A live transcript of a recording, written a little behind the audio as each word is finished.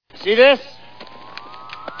See this?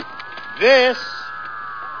 This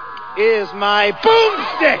is my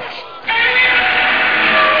boomstick!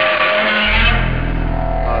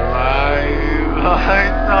 Alive! It's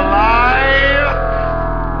alive!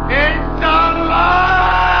 It's alive!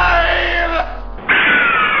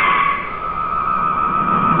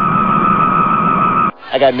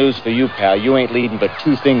 I got news for you, pal. You ain't leading but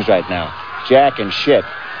two things right now. Jack and shit.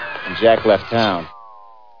 And Jack left town.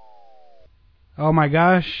 Oh my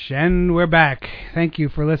gosh, and we're back. Thank you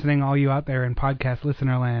for listening, all you out there in podcast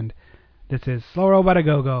listener land. This is Slow Robot A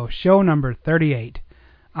Go-Go, show number 38.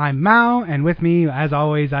 I'm Mao, and with me, as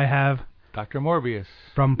always, I have... Dr. Morbius.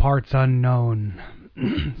 From Parts Unknown.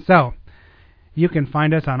 So, you can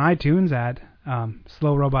find us on iTunes at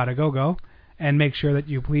Slow Robot A Go-Go, and make sure that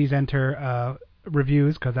you please enter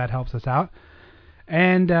reviews, because that helps us out.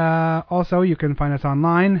 And also, you can find us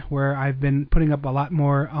online, where I've been putting up a lot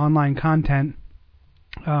more online content,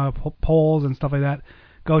 polls and stuff like that.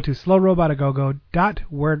 Go to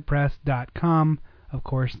slowrobotagogo.wordpress.com. Of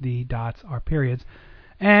course, the dots are periods.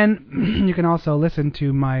 And you can also listen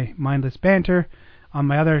to my mindless banter on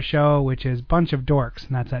my other show, which is Bunch of Dorks.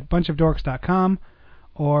 And that's at bunchofdorks.com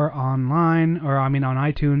or online, or I mean on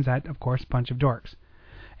iTunes at, of course, Bunch of Dorks.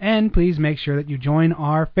 And please make sure that you join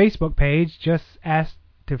our Facebook page. Just ask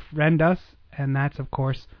to friend us, and that's, of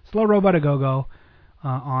course, Slow Robot A Go-Go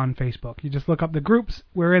on Facebook. You just look up the groups.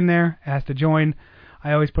 We're in there. Ask to join.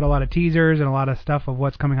 I always put a lot of teasers and a lot of stuff of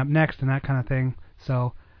what's coming up next and that kind of thing.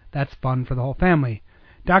 So that's fun for the whole family.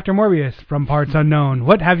 Dr. Morbius from Parts Unknown.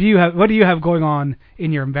 What do you have going on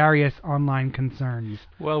in your various online concerns?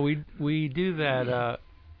 Well, we do that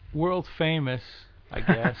world famous, I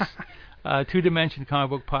guess, two-dimension comic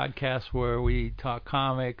book podcast where we talk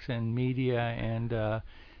comics and media and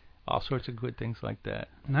all sorts of good things like that.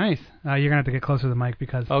 Nice. You're gonna have to get closer to the mic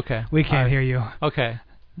because we can't hear you. Okay.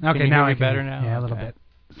 Okay, can you now hear me I can. Better now. Yeah, a little bit.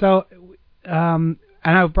 So, and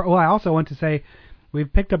I also want to say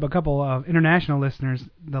we've picked up a couple of international listeners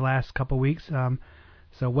the last couple weeks. So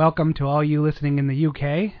welcome to all you listening in the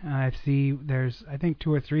UK. I see there's I think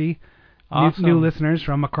 2 or 3 new listeners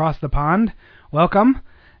from across the pond. Welcome. Welcome.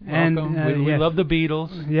 And, we yes. love the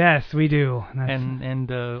Beatles. Yes, we do.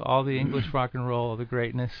 And all the English rock and roll, the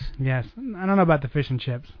greatness. Yes. I don't know about the fish and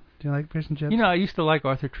chips. Do you like fish and chips? You know, I used to like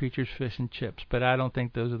Arthur Treacher's fish and chips, but I don't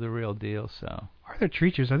think those are the real deal. So Arthur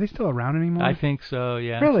Treacher's, are they still around anymore? I think so.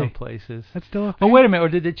 Yeah. Really? In some places. That's still a thing? Oh, wait a minute. Or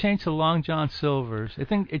did it change to Long John Silver's? I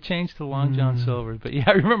think it changed to Long John Silver's. But yeah,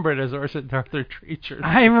 I remember it as Arthur Treacher's.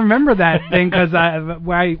 I remember that thing because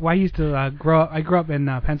I used to grow up. I grew up in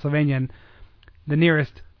Pennsylvania, and the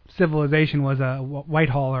nearest civilization was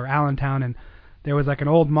Whitehall or Allentown, and there was like an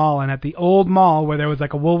old mall, and at the old mall where there was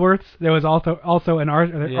like a Woolworths, there was also an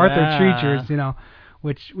Arthur Treacher's, you know,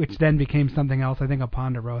 which then became something else. I think a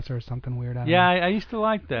Ponderosa or something weird. I used to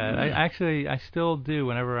like that. I still do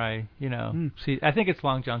whenever I see. I think it's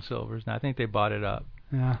Long John Silver's now. I think they bought it up.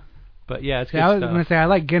 Yeah. But yeah, it's good stuff. I was gonna say I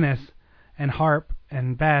like Guinness and Harp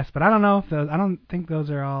and Bass, but I don't know if those. I don't think those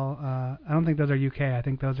are all. I don't think those are UK. I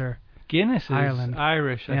think those are. Guinness is Ireland.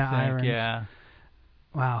 Irish, I think. Irish. Yeah.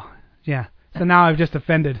 Wow. Yeah. So now I've just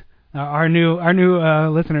offended our new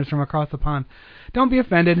listeners from across the pond. Don't be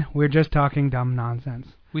offended. We're just talking dumb nonsense.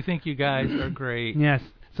 We think you guys are great. Yes.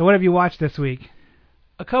 So what have you watched this week?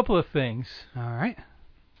 A couple of things. All right.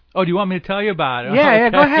 Oh, do you want me to tell you about it? Yeah,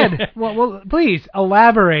 go ahead. Well, please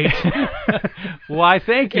elaborate. Why,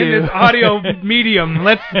 thank you. In this audio medium,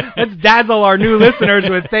 let's dazzle our new listeners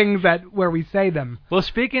with things where we say them. Well,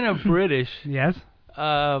 speaking of British, yes,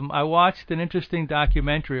 I watched an interesting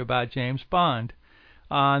documentary about James Bond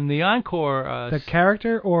on the Encore. The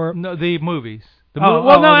character or no, the movies.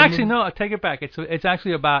 No, take it back. It's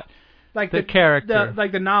actually about like the character,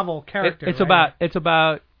 like the novel character.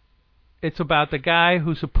 It's about the guy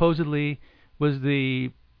who supposedly was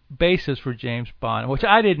the basis for James Bond, which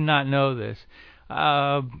I did not know this.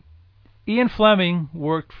 Ian Fleming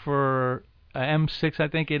worked for M6, I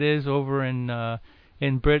think it is, over in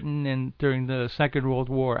Britain and during the Second World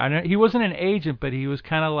War. He wasn't an agent, but he was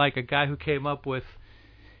kind of like a guy who came up with,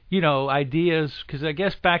 ideas. Because I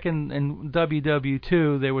guess back in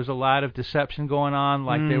WW2 there was a lot of deception going on.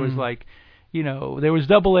 Like there was there was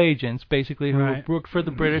double agents, basically, who worked for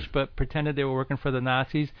the British but pretended they were working for the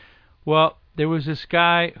Nazis. Well, there was this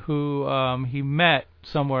guy who he met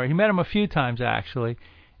somewhere. He met him a few times, actually,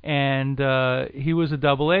 and he was a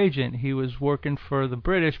double agent. He was working for the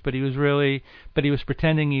British, but he was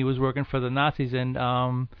pretending he was working for the Nazis, and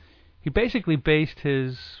he basically based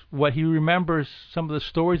what he remembers, some of the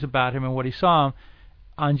stories about him and what he saw him,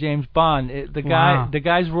 on James Bond. The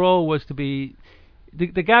guy's role was to be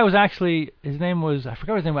the guy was actually, his name was, I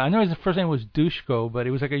forgot his name. I know his first name was Dushko, but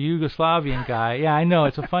he was like a Yugoslavian guy. Yeah, I know,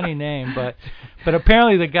 it's a funny name, but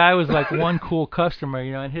apparently the guy was like one cool customer,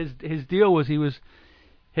 and his deal was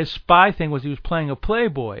his spy thing was he was playing a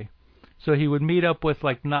playboy. So he would meet up with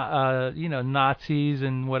like Nazis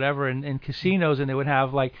and whatever in casinos, and they would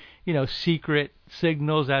have like secret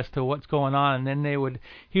signals as to what's going on, and then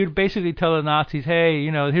he would basically tell the Nazis, hey,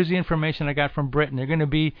 here's the information I got from Britain. They're going to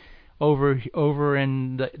be over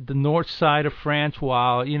in the north side of France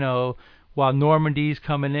while Normandy's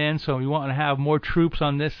coming in, so we want to have more troops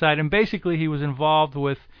on this side. And basically he was involved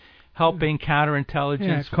with helping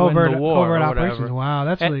counterintelligence win the war covert or operations. whatever. Wow,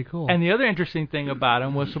 that's really cool. And the other interesting thing about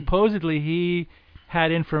him was supposedly he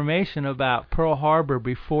had information about Pearl Harbor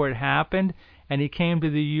before it happened, and he came to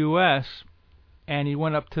the U.S. and he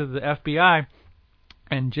went up to the FBI,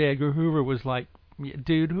 and J. Edgar Hoover was like,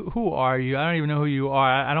 dude, who are you? I don't even know who you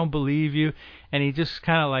are. I don't believe you. And he just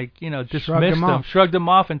kind of like, dismissed him, shrugged him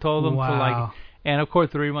off, and told him to like. And of course,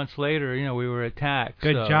 3 months later, we were attacked.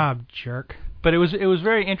 Good job, jerk. But it was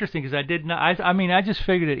very interesting because I did not. I just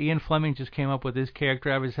figured that Ian Fleming just came up with this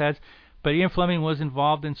character out of his head, but Ian Fleming was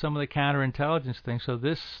involved in some of the counterintelligence things. So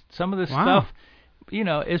some of this stuff,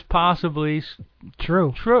 is possibly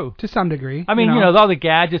true to some degree. I mean, all the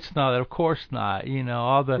gadgets and all that, of course not.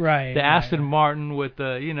 All the Aston Martin with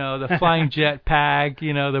the the flying jet pack,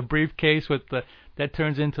 the briefcase with that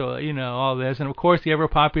turns into all this, and of course the ever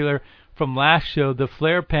popular from last show, the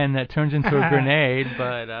flare pen that turns into a grenade.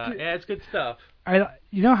 But yeah, it's good stuff. I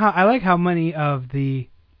like how many of the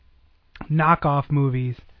knockoff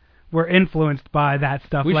movies were influenced by that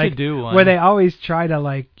stuff. We should do one where they always try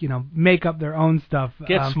to make up their own stuff.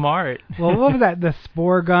 Get smart. Well, what was that? The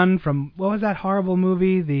Spore gun from what was that horrible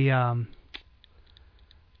movie? The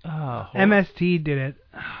MST did it.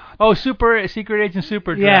 Oh, Secret Agent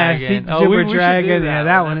Super Dragon. Super Dragon. Yeah,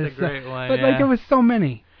 that one is a great one. But there was so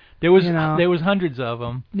many. There was hundreds of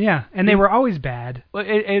them. Yeah, and they were always bad. Well,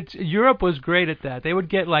 Europe was great at that. They would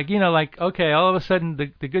get okay, all of a sudden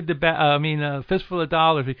the good, the bad. Fistful of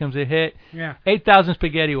Dollars becomes a hit. Yeah. 8,000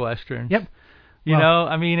 spaghetti westerns. Yep. They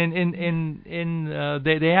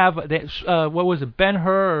have what was it,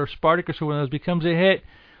 Ben-Hur or Spartacus or one of those becomes a hit.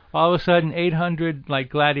 All of a sudden, 800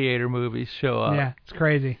 gladiator movies show up. Yeah, it's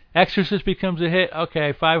crazy. Exorcist becomes a hit.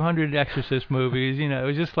 Okay, 500 Exorcist movies. It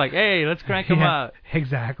was just like, hey, let's crank them out.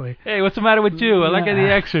 Exactly. Hey, what's the matter with you? I like The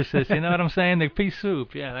Exorcist. You know what I'm saying? The pea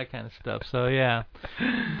soup. Yeah, that kind of stuff. So yeah,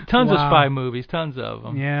 tons of spy movies, tons of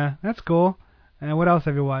them. Yeah, that's cool. And what else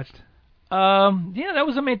have you watched? That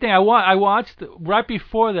was the main thing. I watched right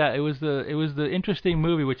before that. It was the interesting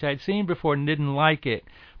movie which I had seen before and didn't like it,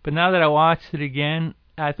 but now that I watched it again,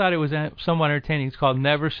 I thought it was somewhat entertaining. It's called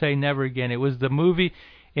Never Say Never Again. It was the movie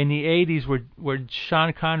in the 80s where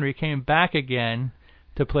Sean Connery came back again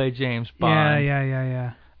to play James Bond.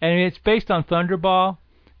 Yeah. And it's based on Thunderball.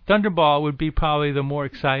 Thunderball would be probably the more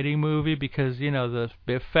exciting movie because, the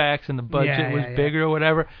effects and the budget was bigger or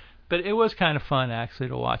whatever. But it was kind of fun, actually,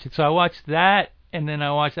 to watch it. So I watched that, and then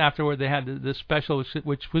I watched afterward they had the special,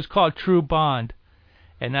 which was called True Bond.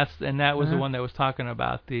 And that was the one that was talking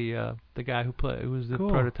about the guy who was the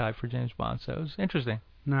prototype for James Bond. So it was interesting.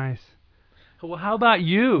 Nice. Well, how about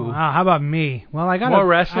you? Wow, how about me? Well, I got more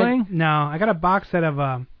wrestling. I got a box set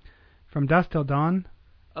of From Dusk Till Dawn.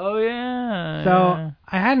 Oh yeah. So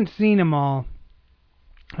I hadn't seen them all,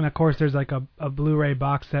 and of course there's like a Blu-ray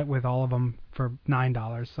box set with all of them for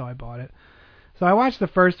 $9, so I bought it. So I watched the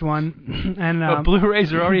first one, and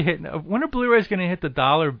Blu-rays are already hitting. When are Blu-rays going to hit the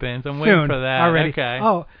dollar bins? I'm waiting for that. Already. Okay.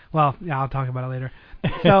 Oh, well, yeah, I'll talk about it later.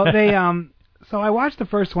 So so I watched the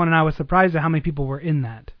first one, and I was surprised at how many people were in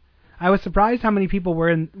that. I was surprised how many people were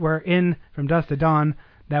in From Dusk to Dawn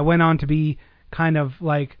that went on to be kind of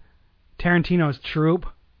like Tarantino's troupe.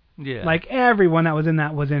 Yeah. Like everyone that was in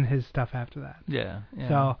that was in his stuff after that. Yeah.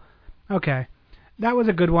 So, okay. That was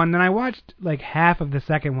a good one. Then I watched like half of the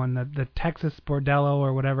second one, the Texas Bordello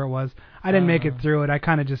or whatever it was. I didn't make it through it. I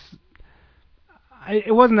kind of just...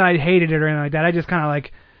 it wasn't that I hated it or anything like that. I just kind of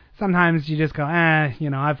like... Sometimes you just go,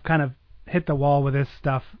 I've kind of hit the wall with this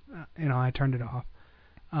stuff. I turned it off.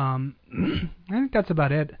 I think that's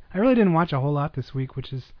about it. I really didn't watch a whole lot this week,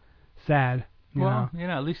 which is sad. Well,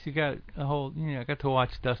 at least you got a whole... got to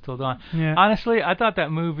watch Dusk Till Dawn. Yeah. Honestly, I thought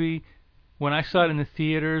that movie... When I saw it in the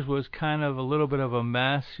theaters, was kind of a little bit of a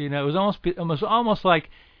mess. It was almost like,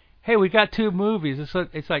 hey, we got two movies.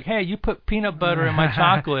 It's like, hey, you put peanut butter in my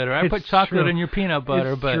chocolate, or I put chocolate in your peanut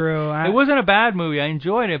butter. It's true. It wasn't a bad movie. I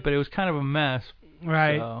enjoyed it, but it was kind of a mess.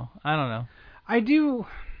 Right. So I don't know. I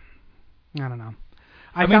don't know.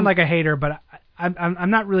 I sound like a hater, but I'm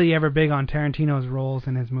not really ever big on Tarantino's roles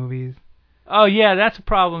in his movies. Oh yeah, that's a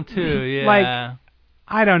problem too. Yeah. Like,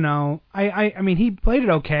 I don't know. I mean, he played it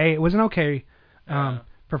okay. It was an okay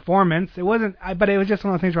performance. It wasn't, but it was just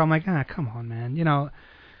one of those things where I'm like, come on, man. You know.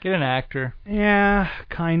 Get an actor. Yeah,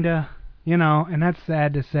 kinda. You know, and that's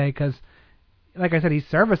sad to say because, like I said, he's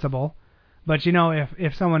serviceable. But you know,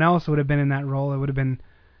 if someone else would have been in that role, it would have been,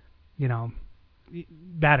 you know,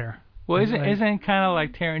 better. Well, isn't kind of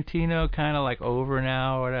like Tarantino kind of like over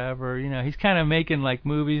now or whatever? You know, he's kind of making like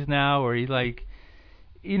movies now where he's like,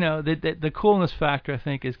 you know, the coolness factor I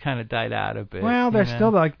think is kind of died out a bit. Well, there's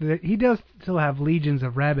still like he does still have legions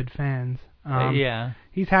of rabid fans. Yeah.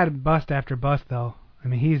 He's had bust after bust though. I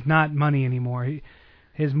mean, he's not money anymore.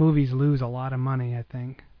 His movies lose a lot of money, I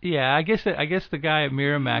think. Yeah, I guess the guy at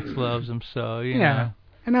Miramax loves him, so you know.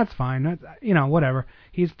 And that's fine. That's, you know, whatever.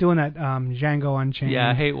 He's doing that Django Unchained.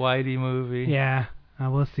 Yeah, Hate Whitey movie. Yeah,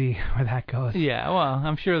 we'll see where that goes. Yeah, well,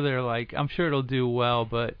 I'm sure it'll do well,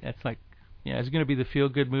 but it's like, yeah, it's going to be the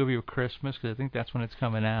feel-good movie of Christmas because I think that's when it's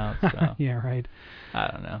coming out. So. Yeah, right. I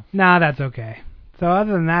don't know. Nah, that's okay. So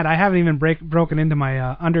other than that, I haven't even broken into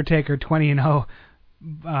my Undertaker 20-0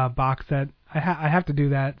 box set. I have to do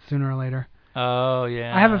that sooner or later. Oh,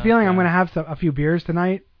 yeah. I have a feeling I'm going to have a few beers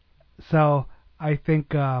tonight, so I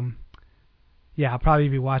think, I'll probably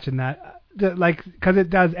be watching that, because it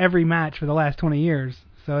does every match for the last 20 years,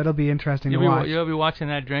 so it'll be interesting to watch. You'll be watching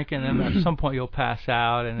that, drinking, and then at some point you'll pass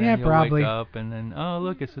out, and then you'll probably wake up, and then, oh,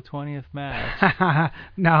 look, it's the 20th match.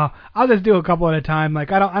 No, I'll just do a couple at a time.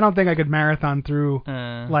 Like, I don't think I could marathon through,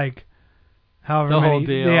 however the many. Whole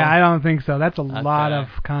deal. Yeah, I don't think so. That's a lot of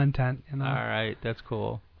content, you know. All right, that's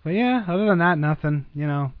cool. But yeah, other than that, nothing. You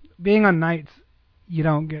know, being on nights,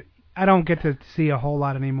 I don't get to see a whole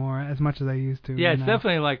lot anymore as much as I used to. Yeah, it's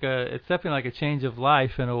definitely like a change of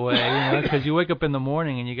life in a way, you know, because you wake up in the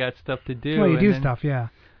morning and you got stuff to do. Well, you do stuff, yeah.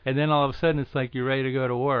 And then all of a sudden it's like you're ready to go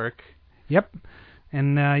to work. Yep.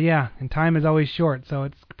 And and time is always short, so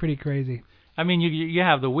it's pretty crazy. I mean, you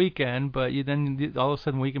have the weekend, but then all of a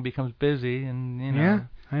sudden weekend becomes busy, and you know. Yeah,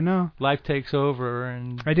 I know. Life takes over,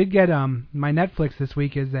 and I did get my Netflix this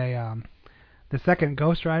week is the second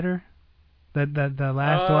Ghost Rider. The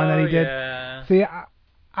last one that he did. Yeah. See,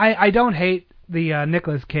 I don't hate the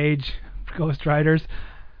Nicolas Cage Ghost Riders.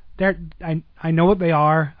 I know what they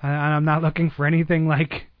are, and I'm not looking for anything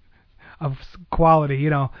like of quality.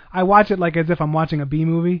 You know, I watch it like as if I'm watching a B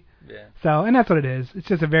movie. Yeah. So, and that's what it is. It's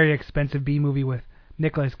just a very expensive B movie with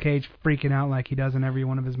Nicolas Cage freaking out like he does in every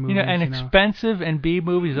one of his movies. You know, and expensive and B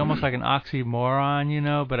movies is almost like an oxymoron, you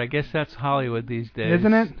know. But I guess that's Hollywood these days,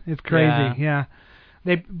 isn't it? It's crazy. Yeah.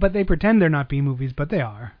 They pretend they're not B movies, but they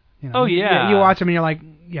are. You know, oh yeah. You watch them and you're like,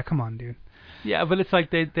 yeah, come on, dude. Yeah, but it's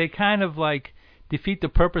like they kind of like defeat the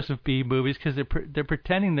purpose of B movies because they're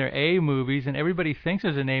pretending they're A movies, and everybody thinks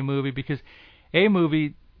it's an A movie because A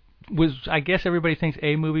movie was, I guess everybody thinks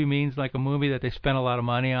A movie means like a movie that they spent a lot of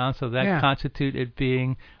money on, so that constitute it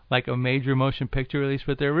being like a major motion picture release,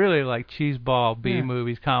 but they're really like cheeseball B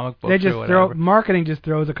movies, comic books. They just or whatever. Marketing just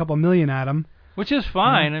throws a couple million at them. Which is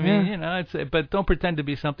fine. I mean, you know, but don't pretend to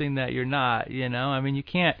be something that you're not. You know, I mean, you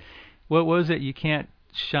can't. What was it? You can't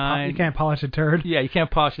shine. You can't polish a turd. Yeah, you can't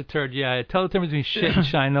polish a turd. Yeah, tell the difference between shit and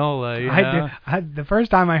shinola. You know? The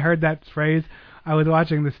first time I heard that phrase, I was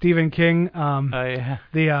watching the Stephen King,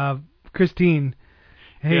 Christine.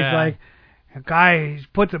 He's like, a guy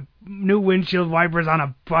puts a new windshield wipers on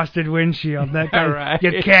a busted windshield. That guy, right.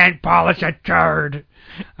 You can't polish a turd.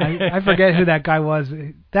 I forget who that guy was.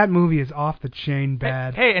 That movie is off the chain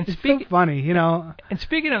bad. Hey, and it's so funny, you know. And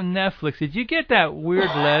speaking of Netflix, did you get that weird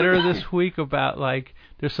letter this week about like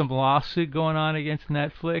there's some lawsuit going on against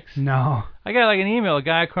Netflix? No. I got like an email. A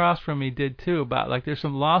guy across from me did too about like there's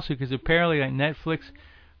some lawsuit because apparently like Netflix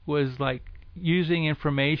was like using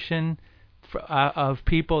information of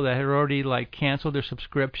people that had already like canceled their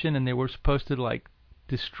subscription and they were supposed to like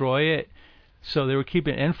destroy it. So they were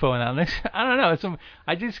keeping info and I don't know.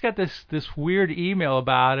 I just got this weird email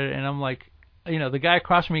about it, and I'm like, you know, the guy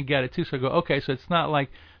across from me got it too. So I go, okay, so it's not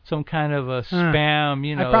like some kind of a spam,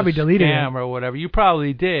 you know, I probably deleted scam it. Or whatever. You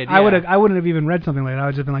probably did. Yeah. I wouldn't have even read something like that. I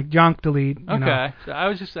would just been like junk, delete. You know. So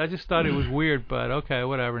I just thought it was weird, but okay,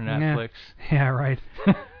 whatever. Netflix. Yeah, right.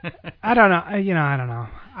 I don't know. I don't know.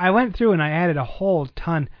 I went through and I added a whole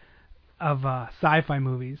ton of sci-fi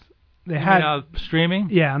movies. They had streaming?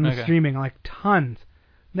 Yeah, on the streaming, like tons.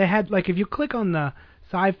 They had like if you click on the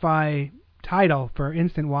sci-fi title for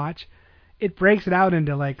instant watch, it breaks it out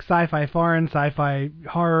into like sci-fi foreign, sci-fi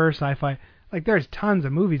horror, sci-fi. Like there's tons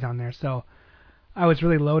of movies on there, so I was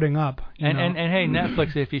really loading up. And hey,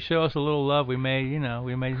 Netflix, if you show us a little love, we may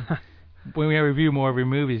when we review more of your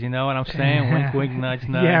movies. You know what I'm saying? Wink, wink, nudge,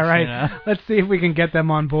 nudge. Yeah, right. You know? Let's see if we can get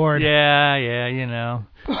them on board. Yeah, you know.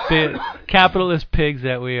 The capitalist pigs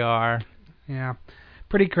that we are. Yeah,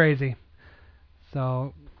 pretty crazy.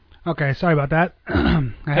 So, okay, sorry about that.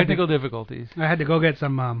 Technical difficulties. I had to go get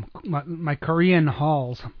some my Korean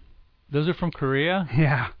halls. Those are from Korea?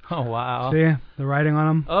 Yeah. Oh, wow. See the writing on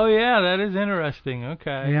them? Oh, yeah, that is interesting.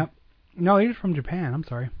 Okay. Yep. No, he's from Japan. I'm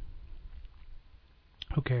sorry.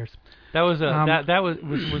 Who cares? That was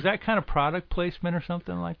was that kind of product placement or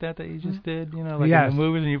something like that you just did? You know, like yes. in the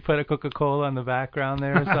movies, and you put a Coca-Cola in the background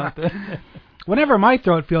there or something. Whenever my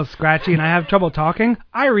throat feels scratchy and I have trouble talking,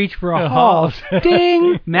 I reach for a Halls.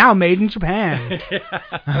 Ding! Now made in Japan. Yeah.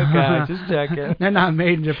 Okay, just checking. They're not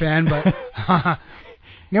made in Japan, but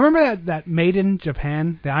you remember that Made in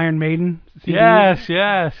Japan, the Iron Maiden CD? Yes.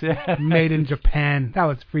 Made in Japan. That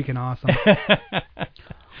was freaking awesome.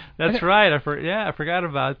 That's right. I forgot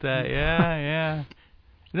about that. Yeah.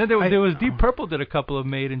 And then there was Deep Purple did a couple of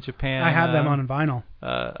Made in Japan. I have them on vinyl.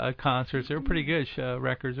 Concerts. They were pretty good.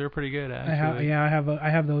 Records. They were pretty good actually. I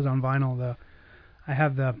have those on vinyl though. I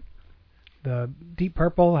have the Deep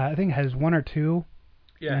Purple. I think it has one or two.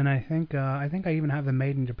 Yeah. And I think I even have the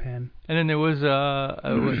Made in Japan. And then there was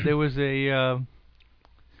a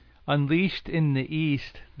Unleashed in the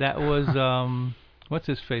East. That was what's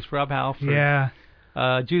his face? Rob Halford. Yeah.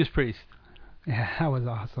 Judas Priest. Yeah, that was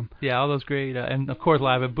awesome. Yeah, all those great, and of course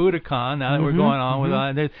live at Budokan. Now that we're going on with,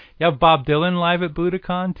 you have Bob Dylan live at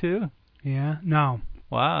Budokan too. Yeah, no.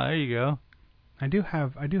 Wow, there you go. I do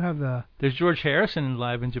have the. There's George Harrison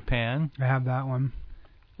live in Japan. I have that one.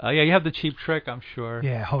 Yeah, you have the Cheap Trick, I'm sure.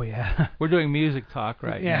 Yeah, oh yeah. We're doing music talk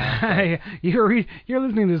right now. Yeah, you're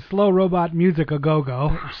listening to Slow Robot Music A Go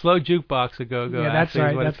Go. Slow Jukebox A Go Go. Yeah, that's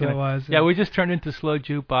right. That's what it was. Yeah, we just turned into Slow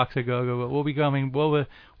Jukebox A Go Go, but we'll be going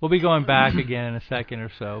back again in a second or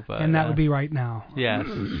so. But and that would be right now. Yes.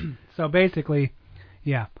 So basically,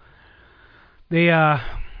 yeah.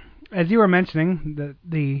 As you were mentioning,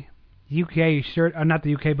 the UK shirt, not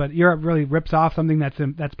the UK, but Europe really rips off something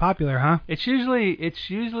that's popular, huh? It's usually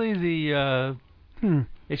the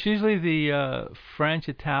French,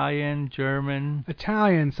 Italian, German,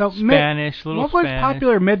 so Spanish, what was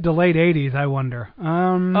popular mid to late '80s? I wonder.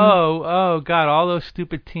 Oh God, all those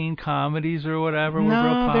stupid teen comedies or whatever were real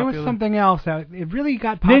popular. There was something else that it really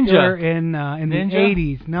got popular in the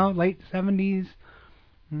 '80s. No, late '70s.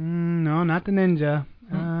 No, not the Ninja.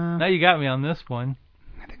 Now you got me on this one.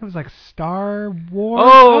 It was like Star Wars.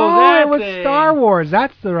 Oh, it was thing. Star Wars.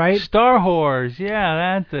 That's the right. Star Wars.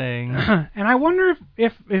 Yeah, that thing. And I wonder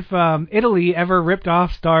if Italy ever ripped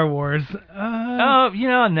off Star Wars. Nah.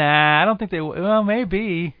 I don't think they. Well,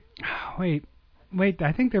 maybe. Wait.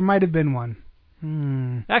 I think there might have been one.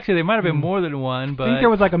 Actually, there might have been more than one, but I think there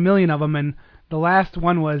was like 1 million of them, and the last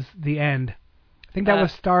one was the end. I think that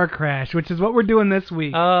was Star Crash, which is what we're doing this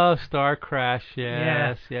week. Oh, Star Crash.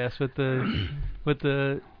 Yes, with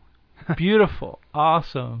the beautiful,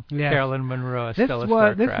 awesome Carolyn Monroe. This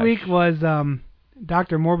week was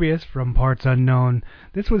Dr. Morbius from Parts Unknown.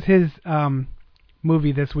 This was his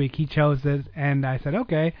movie this week. He chose it, and I said,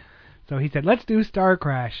 okay. So he said, let's do Star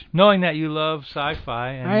Crash. Knowing that you love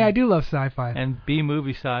sci-fi. I do love sci-fi. And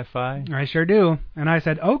B-movie sci-fi. I sure do. And I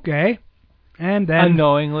said, okay. And then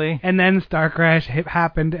unknowingly. And then Star Crash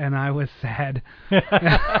happened, and I was sad.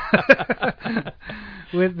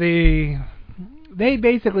 They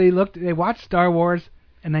basically they watched Star Wars,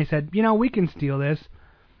 and they said, we can steal this.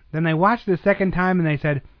 Then they watched the second time, and they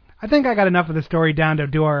said, I think I got enough of the story down to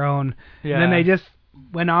do our own. Yeah. And then they just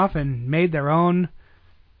went off and made their own.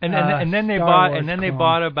 And then they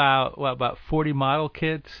bought about 40 model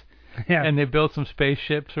kits. Yeah. And they built some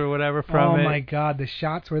spaceships or whatever from it. Oh my God, the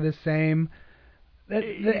shots were the same.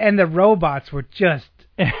 And the robots were just...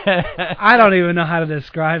 I don't even know how to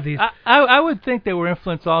describe these. I would think they were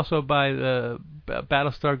influenced also by the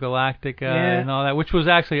Battlestar Galactica and all that, which was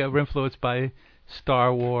actually influenced by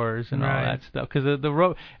Star Wars and all that stuff. Because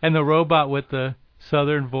the robot with the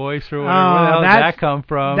southern voice or whatever, where the hell did that come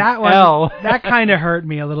from? That kind of hurt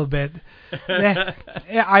me a little bit.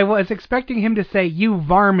 I was expecting him to say, you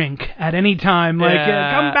varmink, at any time. Like,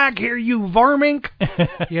 come back here, you varmink.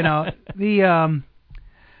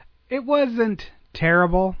 It wasn't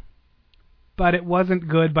terrible, but it wasn't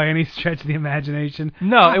good by any stretch of the imagination.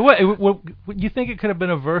 No, you think it could have been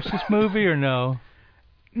a Versus movie or no?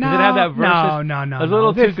 No, did it have that Versus? No. It was a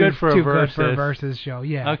little too good for a Versus show.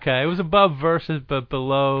 Yeah. Okay, it was above Versus, but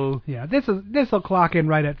below. Yeah, this will clock in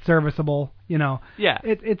right at serviceable. Yeah.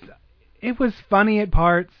 It was funny at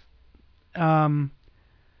parts. There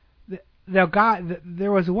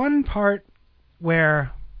was one part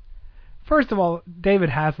where First of all, David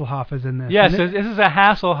Hasselhoff is in this. Yes, this is a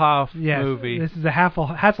Hasselhoff movie. This is a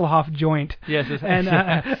Hasselhoff joint. Yes,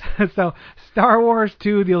 and so Star Wars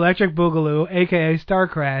 2: The Electric Boogaloo, aka Star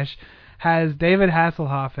Crash, has David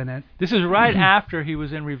Hasselhoff in it. This is right after he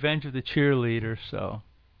was in Revenge of the Cheerleader, so.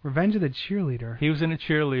 Revenge of the Cheerleader. He was in a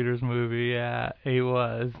Cheerleaders movie, yeah, he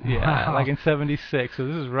was, yeah, Wow. like in '76. So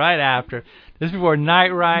this is right after. This is before Knight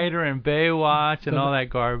Rider and Baywatch and all that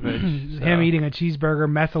garbage. So. Him eating a cheeseburger,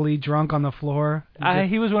 messily drunk on the floor.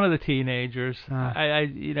 He was one of the teenagers.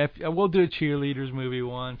 We'll do a Cheerleaders movie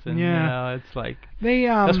once, and it's like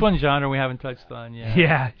that's one genre we haven't touched on yet.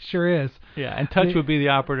 Yeah, sure is. Yeah, and touch would be the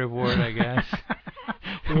operative word, I guess.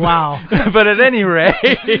 Wow. But at any rate,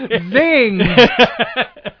 zing.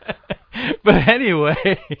 But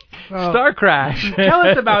anyway, Star Crash. Tell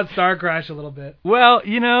us about Star Crash a little bit. Well,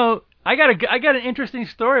 I got an interesting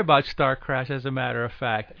story about Star Crash, as a matter of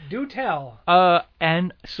fact. Do tell.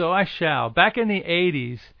 And so I shall. Back in the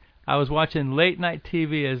 '80s, I was watching late night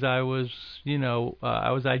TV, as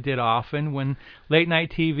I did often when late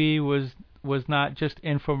night TV was not just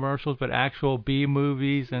infomercials but actual B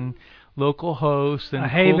movies and local hosts and a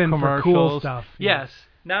haven cool commercials. For cool stuff. Yes.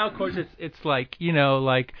 Now, of course, it's like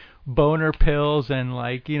like boner pills and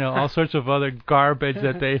all sorts of other garbage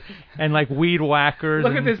and like weed whackers.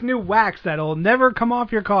 Look at this new wax that'll never come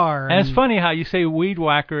off your car. And it's funny how you say weed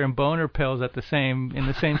whacker and boner pills in the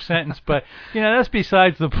same sentence, but that's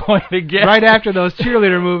besides the point again. Right after those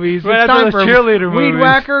cheerleader movies, right it's after time those for cheerleader weed movies.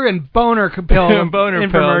 whacker and boner pill and boner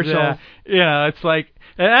infomercials. Pills, yeah. It's like.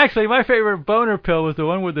 And actually, my favorite boner pill was the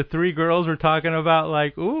one where the three girls were talking about,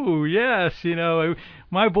 like, ooh, yes,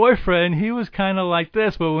 my boyfriend, he was kind of like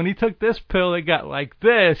this, but when he took this pill, it got like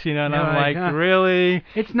this, and I'm like, really?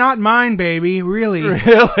 It's not mine, baby, really.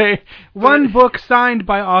 Really? One book signed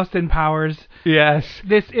by Austin Powers. Yes.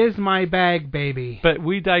 This is my bag, baby. But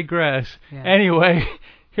we digress. Yeah. Anyway,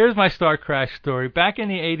 here's my Star Crash story. Back in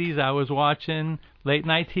the 80s, I was watching late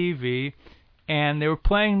night TV, and they were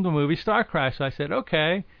playing the movie Star Crash. So I said,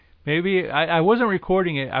 okay, maybe I wasn't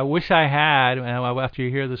recording it. I wish I had after you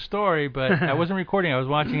hear the story, but I wasn't recording. I was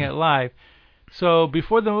watching it live. So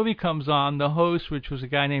before the movie comes on, the host, which was a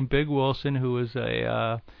guy named Big Wilson, who was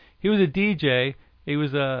he was a DJ. He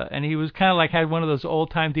was and he was kind of like had one of those old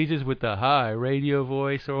time DJs with the high radio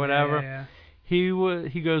voice or whatever. Yeah.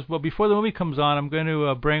 He goes, well, before the movie comes on, I'm going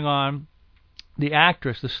to bring on the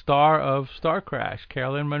actress, the star of Star Crash,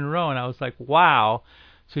 Carolyn Monroe. And I was like, wow.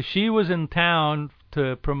 So she was in town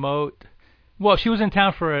to promote. Well, she was in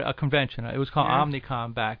town for a convention. It was called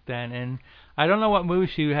Omnicom back then, and I don't know what movie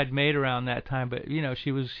she had made around that time, but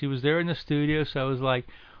she was there in the studio. So I was like,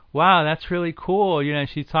 wow, that's really cool.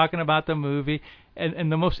 She's talking about the movie, and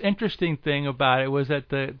the most interesting thing about it was that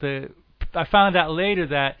I found out later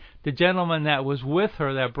that the gentleman that was with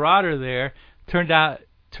her, that brought her there,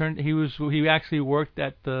 he actually worked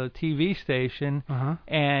at the TV station,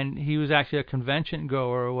 and he was actually a convention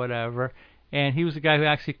goer or whatever, and he was the guy who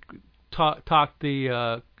actually talked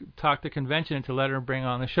the convention into letting her bring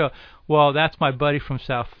on the show. Well, that's my buddy from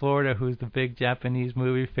South Florida who's the big Japanese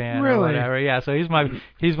movie fan or whatever. Yeah, so he's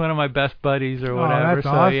one of my best buddies or whatever. That's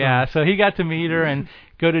so awesome. yeah, so he got to meet her and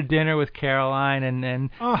go to dinner with Caroline and then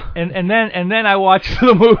I watched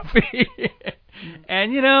the movie.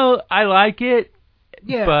 And I like it.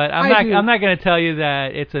 Yeah, but I'm not going to tell you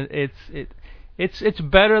that it's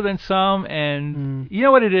better than some, and you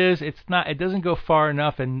know what it is? It doesn't go far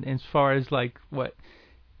enough, and as far as like what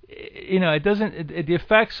it doesn't. The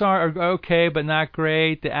effects are okay, but not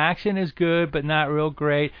great. The action is good, but not real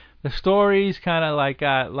great. The story's kind of like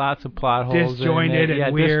got lots of plot holes, disjointed in it.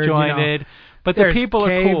 and weird. Disjointed. But there's the people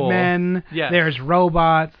are cool. Cavemen, yes. There's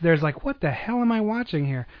robots. There's like, what the hell am I watching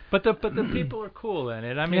here? But the people are cool in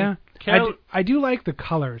it. I mean, I do like the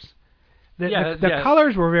colors. The yes.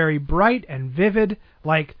 colors were very bright and vivid.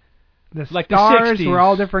 Like the like stars the 60s. were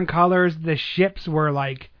all different colors. The ships were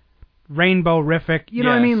like rainbow-rific. You know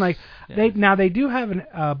what I mean? Like they do have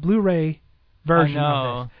a Blu-ray version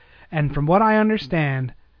of this, and from what I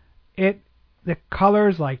understand, the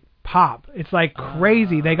colors like pop. It's like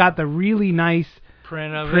crazy. They got the really nice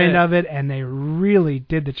print of it, and they really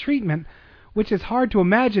did the treatment, which is hard to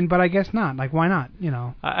imagine, but I guess not. Like, why not?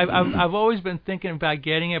 I've always been thinking about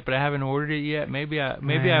getting it, but I haven't ordered it yet. Maybe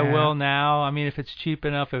I will now. I mean, if it's cheap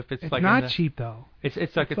enough. If it's like not cheap though. It's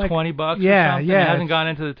like $20 or something. Yeah. It hasn't gone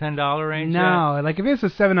into the $10 range yet. No, like if it's a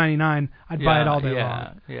 $7.99, I'd buy it all day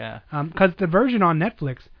long. Yeah. Because the version on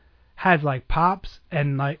Netflix has like pops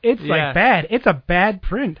and like it's like bad. It's a bad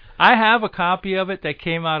print. I have a copy of it that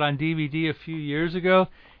came out on DVD a few years ago,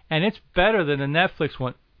 and it's better than the Netflix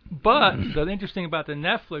one. But the interesting about the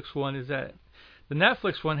Netflix one is that the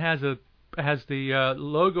Netflix one has a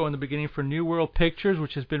logo in the beginning for New World Pictures,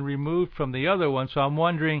 which has been removed from the other one. So I'm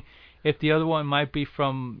wondering if the other one might be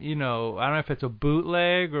from, I don't know if it's a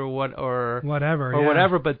bootleg or what, or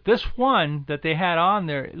whatever. But this one that they had on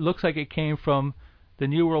there, it looks like it came from the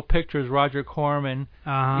New World Pictures, Roger Corman.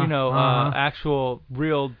 Actual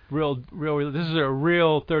real. This is a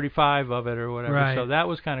real 35 of it or whatever. Right. So that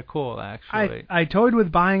was kind of cool, actually. I toyed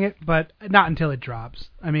with buying it, but not until it drops.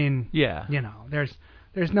 I mean, yeah,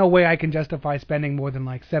 there's no way I can justify spending more than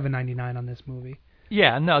like $7.99 on this movie.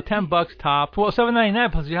 Yeah, no, $10 tops. Well,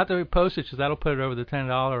 $7.99 plus you have to pay postage, so that'll put it over the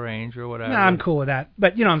 $10 range or whatever. No, I'm cool with that.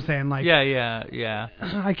 But you know what I'm saying, like. Yeah.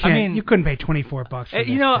 I can't. I mean, you couldn't pay $24 for this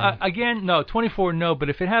thing. Again, no, 24, no. But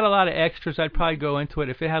if it had a lot of extras, I'd probably go into it.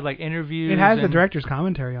 If it had like interviews. It has the director's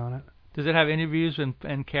commentary on it. Does it have interviews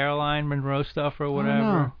and Caroline Monroe stuff or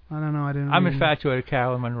whatever? I don't know. I'm infatuated with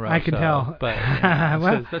Caroline Monroe. I can tell. But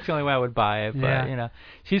that's the only way I would buy it. But yeah.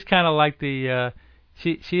 She's kind of like the.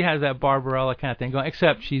 She has that Barbarella kind of thing going,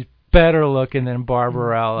 except she's better looking than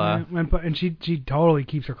Barbarella. And she totally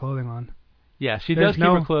keeps her clothing on. Yeah, she does keep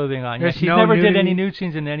her clothing on. Yeah, she never did any nude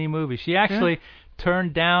scenes in any movie. She actually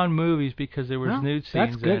turned down movies because there was nude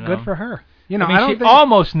scenes. That's good. In Good for her. I mean, she's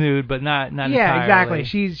almost nude, but not entirely. Yeah, exactly.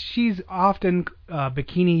 She's often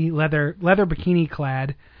leather bikini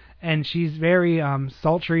clad, and she's very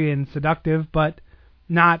sultry and seductive, but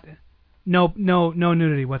not. No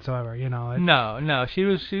nudity whatsoever, No, she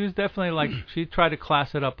was definitely like she tried to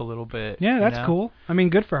class it up a little bit. Yeah, that's cool. I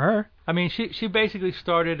mean, good for her. I mean, she basically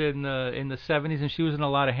started in the 70s, and she was in a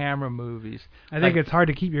lot of Hammer movies. I think it's hard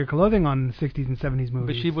to keep your clothing on in the 60s and 70s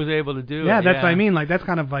movies. But she was able to do it. Yeah, that's what I mean. Like that's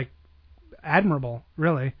kind of like admirable,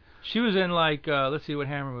 really. She was in like let's see what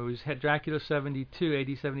Hammer movies. Had Dracula 72,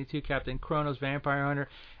 AD 72, Captain Kronos, Vampire Hunter,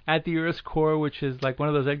 At the Earth's Core, which is like one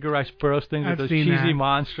of those Edgar Rice Burroughs things with those cheesy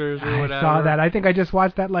monsters or whatever. I saw that. I think I just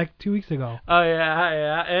watched that like 2 weeks ago. Oh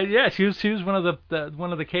yeah, and yeah, she was one of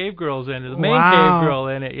the cave girls in it, the main cave girl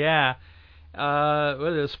in it. Yeah,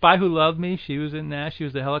 The Spy Who Loved Me. She was in that. She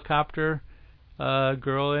was the helicopter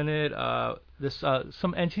girl in it.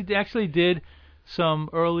 And she actually did some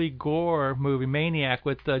early gore movie, Maniac,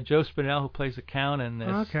 with Joe Spinell, who plays the count in this.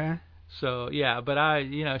 Okay. So yeah, but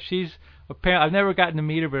she's apparently, I've never gotten to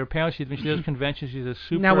meet her, but apparently when she does conventions, she's a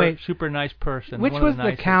super nice person. Which was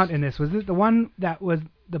the count in this? Was it the one that was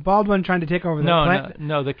the bald one trying to take over the plant?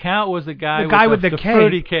 No, the count was the guy with the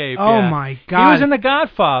fruity cape. Oh my God! He was in The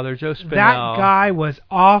Godfather, Joe Spinell. That guy was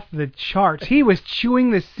off the charts. He was chewing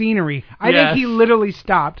the scenery. I think he literally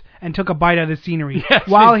stopped and took a bite of the scenery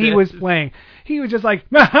while he was playing. He was just like,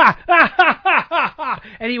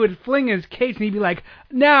 and he would fling his case and he'd be like,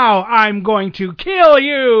 "Now I'm going to kill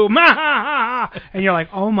you," and you're like,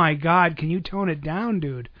 "Oh my God, can you tone it down,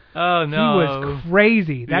 dude?" Oh no, he was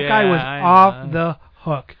crazy. That guy was off the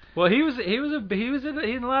hook. Well, he was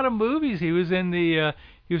in a lot of movies. He was in the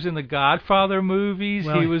Godfather movies.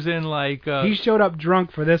 Well, he was in like he showed up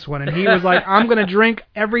drunk for this one, and he was like, "I'm gonna drink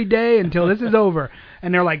every day until this is over."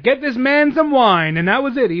 And they're like, "Get this man some wine," and that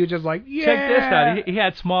was it. He was just like, "Yeah." Check this out. He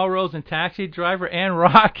had small roles in Taxi Driver and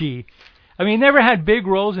Rocky. I mean, he never had big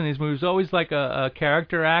roles in these movies. He was always like a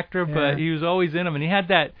character actor, but he was always in them, and he had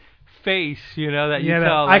that face, that you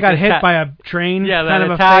tell. I got hit by a train. Yeah, that kind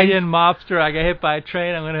of Italian mobster. I got hit by a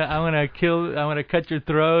train. I'm gonna cut your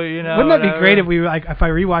throat. Wouldn't that be great if if I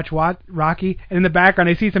rewatch Rocky and in the background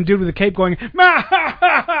I see some dude with a cape going,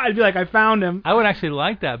 I'd be like, I found him. I would actually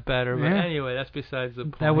like that better. But anyway, that's besides the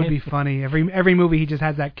point. That would be funny. Every movie he just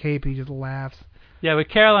has that cape. He just laughs. Yeah, but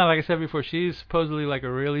Caroline, like I said before, she's supposedly like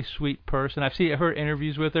a really sweet person. I've heard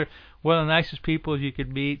interviews with her. One of the nicest people you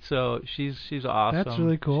could meet. So she's awesome. That's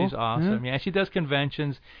really cool. She's awesome. Yeah, she does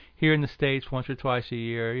conventions here in the States once or twice a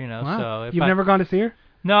year. Wow. So you've never gone to see her?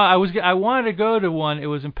 No, I wanted to go to one. It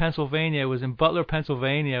was in Pennsylvania. It was in Butler,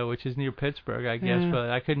 Pennsylvania, which is near Pittsburgh, I guess.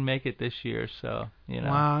 But I couldn't make it this year. So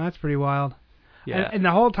Wow, that's pretty wild. Yeah. And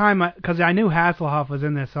the whole time, because I knew Hasselhoff was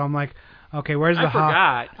in this, so I'm like, okay, where's the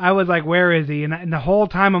forgot. I was like, where is he? And the whole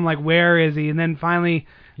time I'm like, where is he? And then finally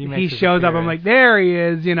he shows up. I'm like, there he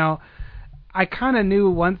is. I kind of knew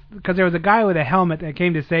once because there was a guy with a helmet that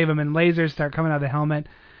came to save him, and lasers start coming out of the helmet,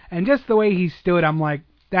 and just the way he stood, I'm like,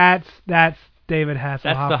 that's David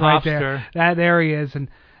Hasselhoff right there. There he is, and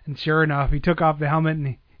sure enough, he took off the helmet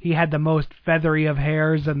and he had the most feathery of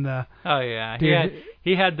hairs and the. Oh yeah,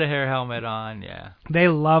 he had the hair helmet on. Yeah, they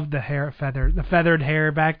loved the feathered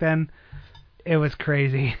hair back then. It was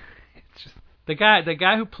crazy. It's just the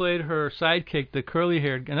guy who played her sidekick,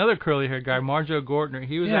 another curly-haired guy, Marjoe Gortner.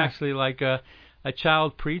 He was actually like a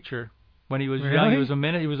child preacher when he was young. He was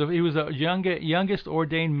a youngest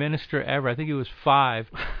ordained minister ever. I think he was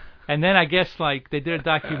 5 And then I guess like they did a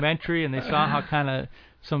documentary and they saw how kind of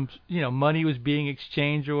some money was being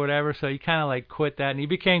exchanged or whatever, so he kind of like quit that and he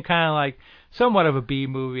became kind of like somewhat of a B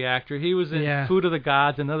movie actor. He was in Food of the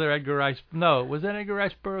Gods, another Edgar Rice. No, was that Edgar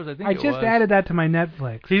Rice Burroughs? I think I just added that to my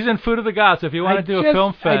Netflix. He's in Food of the Gods. So if you want to do a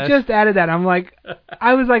film fest, I just added that. I'm like,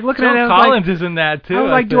 I was like looking Phil at it. Collins is in that too. I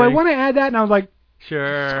was like, do I want to add that? And I was like,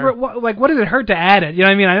 sure. What does it hurt to add it? You know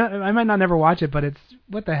what I mean? I might not never watch it, but it's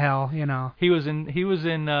what the hell, you know. He was in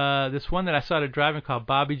this one that I saw at a drive-in called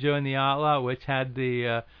Bobby Joe and the Outlaw, which had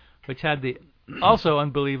the also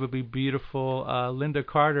unbelievably beautiful Linda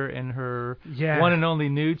Carter in her one and only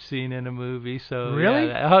nude scene in a movie. So really?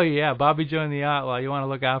 Yeah, Bobby Joe and the Outlaw. You want to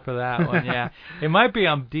look out for that one. Yeah, it might be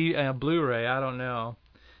on Blu-ray. I don't know.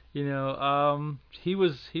 You know, he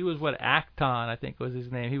was what, Acton, I think was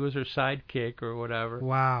his name. He was her sidekick or whatever.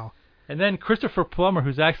 Wow. And then Christopher Plummer,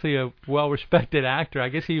 who's actually a well-respected actor. I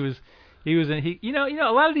guess he was in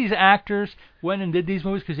a lot of these actors went and did these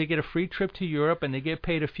movies because they get a free trip to Europe and they get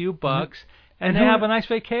paid a few bucks and they have a nice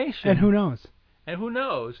vacation. And who knows?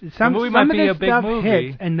 Some movie might be a big movie.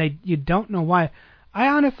 Hits and you don't know why. I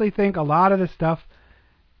honestly think a lot of the stuff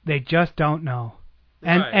they just don't know.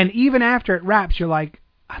 And even after it wraps, you're like,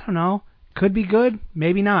 I don't know, could be good,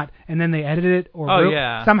 maybe not. And then they edit it or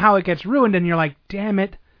somehow it gets ruined and you're like, damn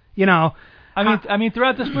it, you know. I mean,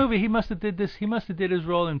 throughout this movie, he must have did his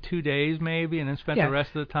role in 2 days maybe, and then spent the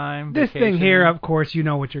rest of the time This vacationing. thing here, of course, you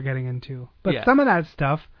know what you're getting into. But some of that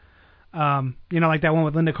stuff, like that one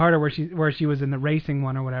with Linda Carter where she was in the racing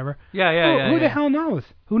one or whatever. Who the hell knows?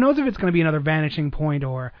 Who knows if it's going to be another Vanishing Point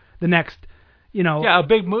or the next, a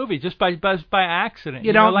big movie just by accident.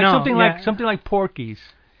 You don't know. Something like Porky's.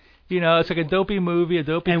 It's like a dopey movie, a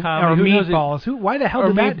dopey comedy. Or Meatballs. Why the hell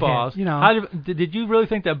did that hit? Did you really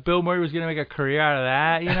think that Bill Murray was going to make a career out of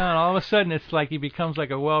that? And all of a sudden it's like he becomes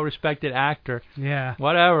like a well-respected actor. Yeah.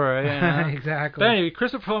 Whatever. Exactly. But anyway,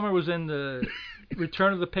 Christopher Plummer was in the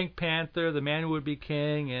Return of the Pink Panther, The Man Who Would Be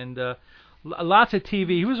King, and lots of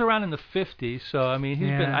TV. He was around in the 50s, so I mean, he's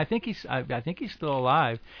been. I think he's still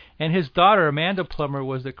alive. And his daughter Amanda Plummer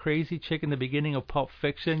was the crazy chick in the beginning of Pulp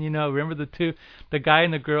Fiction. Remember the guy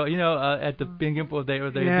and the girl. At the beginning where they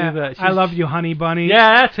do that. I Love You, Honey Bunny.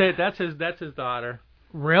 Yeah, that's it. That's his daughter.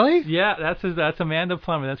 Really? Yeah, that's Amanda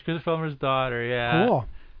Plummer. That's Christopher Plummer's daughter. Yeah. Cool.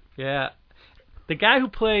 Yeah, the guy who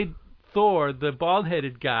played Thor, the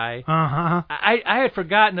bald-headed guy. I had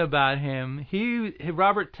forgotten about him.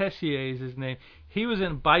 Robert Tessier is his name. He was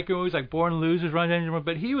in biker movies like Born Losers, Run Engine Run,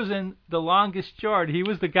 but he was in The Longest Yard. He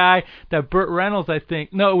was the guy that Burt Reynolds, I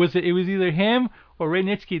think. No, it was either him or Ray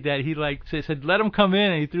Nitschke that he said let him come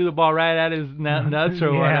in, and he threw the ball right at his nuts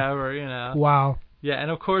or whatever. Wow. Yeah,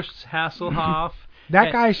 and of course Hasselhoff.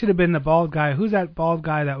 That guy should have been the bald guy. Who's that bald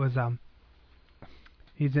guy that was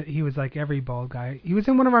He was like every bald guy. He was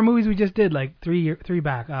in one of our movies we just did like three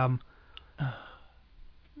back.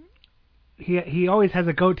 He always has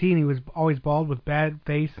a goatee and he was always bald with bad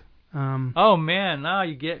face. Oh man, now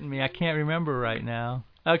you're getting me. I can't remember right now.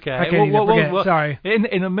 Okay. I can't even forget. Sorry.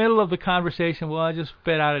 In the middle of the conversation, I just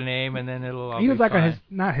spit out a name and then it'll. He was like fine.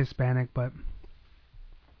 not Hispanic, but.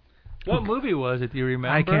 What movie was it? Do you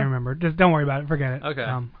remember? I can't remember. Just don't worry about it. Forget it. Okay.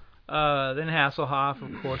 Then Hasselhoff,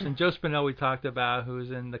 of course, and Joe Spinell we talked about, who was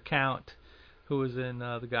in The Count, who was in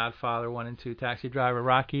The Godfather 1 and 2, Taxi Driver,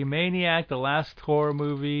 Rocky, Maniac, the last horror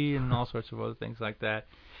movie, and all sorts of other things like that.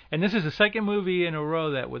 And this is the second movie in a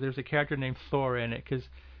row that there's a character named Thor in it, because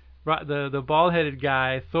the bald-headed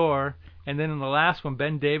guy, Thor, and then in the last one,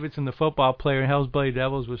 Ben Davidson, the football player in Hell's Bloody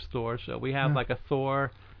Devils, was Thor. So we have like a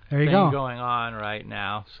Thor thing going on right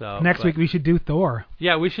now. So next week we should do Thor.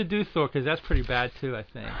 Yeah, we should do Thor because that's pretty bad too, I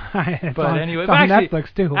think. Anyway, it's on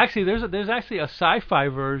Netflix too. Actually, there's actually a sci-fi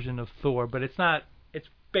version of Thor, but it's not. It's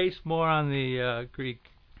based more on the Greek,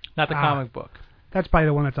 not the comic book. That's probably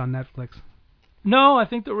the one that's on Netflix. No, I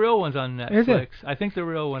think the real one's on Netflix. Is it? I think the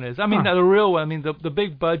real one is. I mean, the real one. I mean, the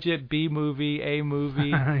big budget B movie, A movie.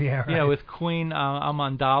 Yeah, right. With Queen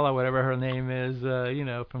Amidala, whatever her name is.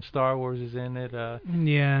 From Star Wars is in it.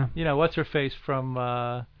 Yeah. What's her face from?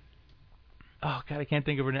 Oh God, I can't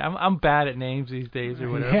think of her name. I'm bad at names these days or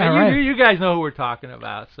whatever. Yeah, right. You guys know who we're talking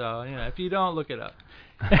about. So if you don't, look it up.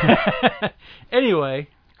 Anyway.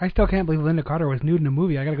 I still can't believe Linda Carter was nude in a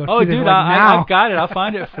movie. I gotta go see this now. I've got it. I'll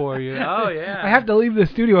find it for you. Oh yeah. I have to leave the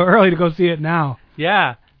studio early to go see it now.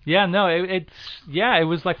 Yeah. No. It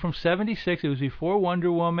was like from '76. It was before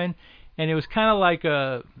Wonder Woman, and it was kind of like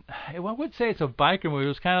I would say it's a biker movie. It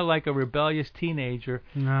was kind of like a rebellious teenager.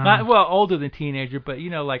 No. Not older than teenager, but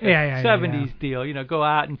like a '70s deal. Go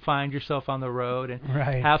out and find yourself on the road and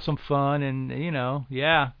have some fun, and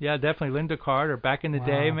definitely Linda Carter back in the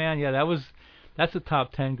day, man. Yeah, That's a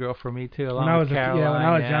top 10 girl for me too. When I was Caroline, when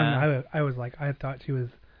I was young, I was like, I thought she was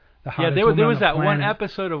the yeah, hottest there woman was on the that one planet.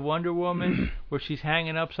 episode of Wonder Woman where she's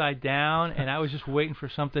hanging upside down, and I was just waiting for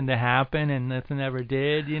something to happen, and nothing ever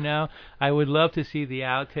did. I would love to see the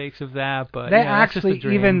outtakes of that, but They that's just a actually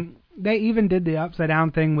dream. even did the upside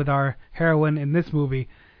down thing with our heroine in this movie,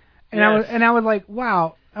 and Yes. I was like,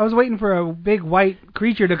 wow. I was waiting for a big white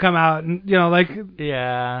creature to come out, and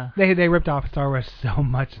Yeah. they ripped off Star Wars so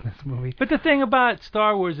much in this movie. But the thing about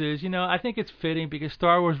Star Wars is, I think it's fitting because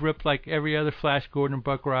Star Wars ripped like every other Flash Gordon and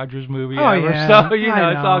Buck Rogers movie Oh, ever. yeah, So,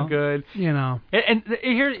 I it's all know. good. And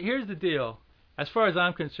Here's the deal. As far as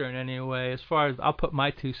I'm concerned, anyway, as far as I'll put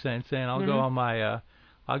my 2 cents in, I'll go on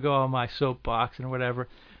my soapbox and whatever.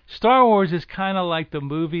 Star Wars is kind of like the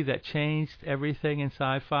movie that changed everything in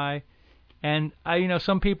sci-fi. And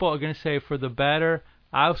some people are going to say for the better.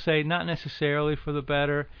 I'll say not necessarily for the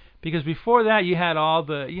better, because before that you had all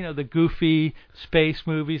the the goofy space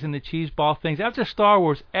movies and the cheeseball things. After Star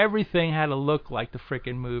Wars, everything had to look like the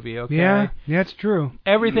frickin' movie. Okay. yeah, it's true.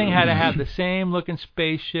 Everything had to have the same looking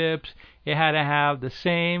spaceships. It had to have the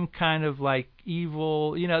same kind of like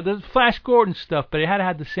evil, the Flash Gordon stuff, but it had to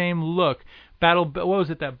have the same look. What was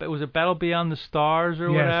it? Was it Battle Beyond the Stars or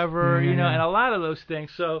Yes. whatever? Yeah. And a lot of those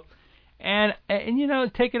things. So. And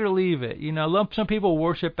take it or leave it. Some people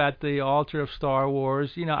worship at the altar of Star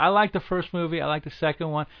Wars. I like the first movie. I like the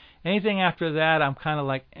second one. Anything after that, I'm kind of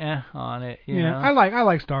like on it. You know? I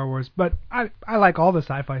like Star Wars, but I like all the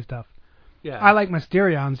sci-fi stuff. Yeah. I like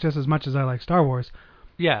Mysterions just as much as I like Star Wars.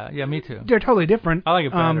 Yeah, me too. They're totally different. I like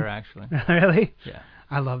it better actually. Really? Yeah.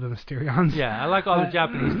 I love the Mysterions. Yeah, I like all the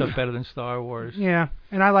Japanese stuff better than Star Wars. Yeah,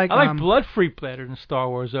 and I like Blood Freak better than Star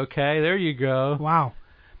Wars. Okay, there you go. Wow.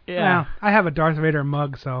 Yeah. Well, I have a Darth Vader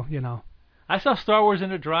mug, so I saw Star Wars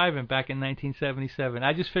in a drive-in back in 1977.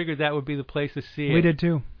 I just figured that would be the place to see it. We did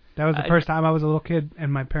too. That was the first time I was a little kid,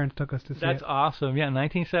 and my parents took us to see it. That's awesome. Yeah,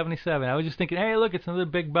 1977. I was just thinking, hey, look, it's another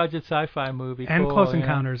big-budget sci-fi movie. And cool, Close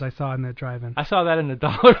Encounters I saw in the drive-in. I saw that in the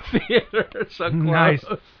Dollar Theater. So close. Nice.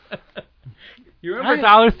 You remember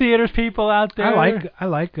Dollar Theaters, people out there? I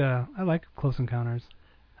like Close Encounters.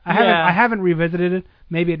 I haven't revisited it.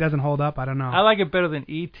 Maybe it doesn't hold up. I don't know. I like it better than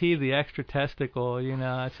E.T. the Extra Testicle.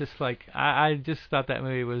 It's just like I just thought that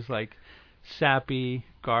movie was like sappy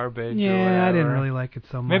garbage. Yeah, or whatever. I didn't really like it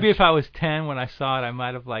so much. Maybe if I was 10 when I saw it, I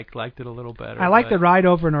might have liked it a little better. I like the ride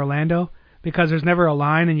over in Orlando because there's never a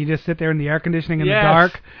line and you just sit there in the air conditioning in the Yes.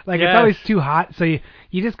 dark. Like Yes. it's always too hot, so you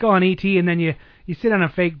just go on ET and then you sit on a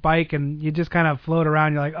fake bike and you just kind of float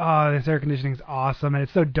around. You're like, oh, this air conditioning's awesome, and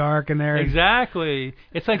it's so dark in there. Exactly.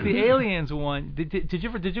 It's like the Aliens one. Did you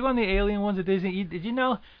go on the Alien ones at Disney? Did you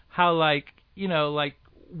know how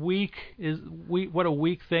what a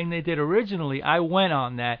weak thing they did originally? I went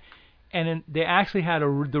on that, and then they actually had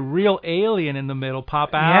the real alien in the middle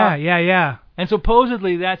pop out. Yeah. And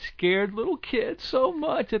supposedly that scared little kids so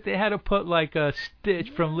much that they had to put like a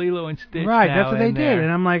Stitch from Lilo and Stitch. Right, now that's what they in did, there.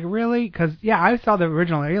 and I'm like, really? Because I saw the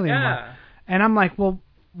original Alien one, and I'm like, well,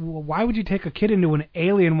 why would you take a kid into an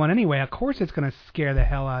Alien one anyway? Of course, it's gonna scare the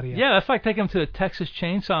hell out of you. Yeah, that's like taking them to the Texas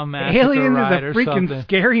Chainsaw Massacre Alien is ride a or freaking something.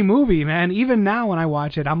 scary movie, man. Even now when I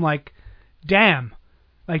watch it, I'm like, damn.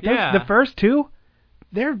 Like the first two,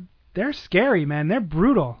 they're scary, man. They're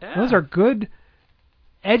brutal. Yeah. Those are good,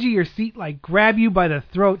 edge of your seat, like grab you by the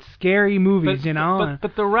throat, scary movies,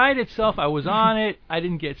 But the ride itself, I was on it. I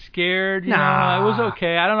didn't get scared. You Nah. know, it was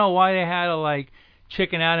okay. I don't know why they had to like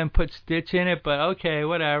chicken out and put Stitch in it, but okay,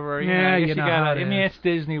 whatever. Yeah, I guess you know gotta. how it I mean, is. it's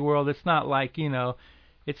Disney World. It's not like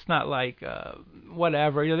it's not like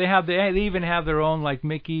whatever. They even have their own like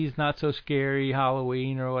Mickey's Not So Scary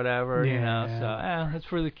Halloween or whatever. Yeah. So it's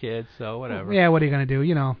for the kids. So whatever. Yeah, what are you gonna do?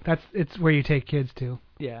 It's where you take kids to.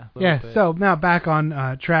 Yeah. Yeah. bit. So now back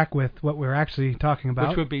on track with what we're actually talking about.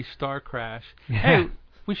 Which would be Star Crash. Yeah. Hey,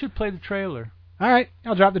 we should play the trailer. All right,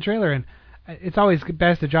 I'll drop the trailer in. It's always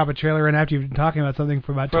best to drop a trailer in after you've been talking about something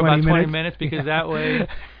for about 20 minutes. Because Yeah. that way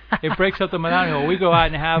it breaks up the monotony. We go out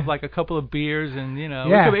and have like a couple of beers, and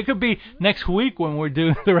Yeah. it could be next week when we're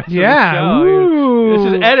doing the rest Yeah, of the show. woo.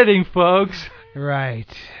 This is editing, folks. Right,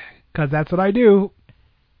 because that's what I do.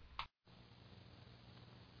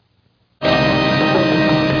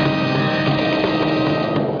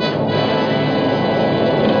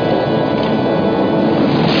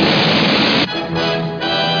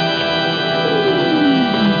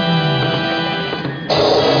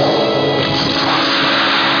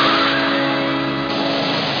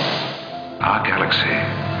 Our galaxy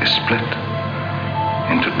is split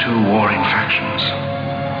into two warring factions,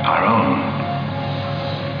 our own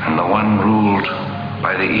and the one ruled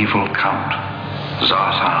by the evil Count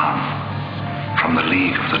Zarzan from the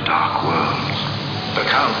League of the Dark Worlds. The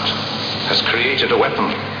Count has created a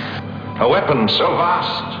weapon so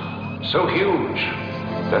vast, so huge,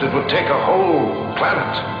 that it would take a whole planet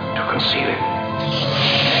to conceal it.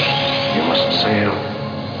 You must sail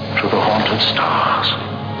to the haunted stars,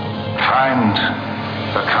 find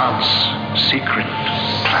the Count's secret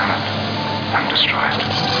planet, and destroy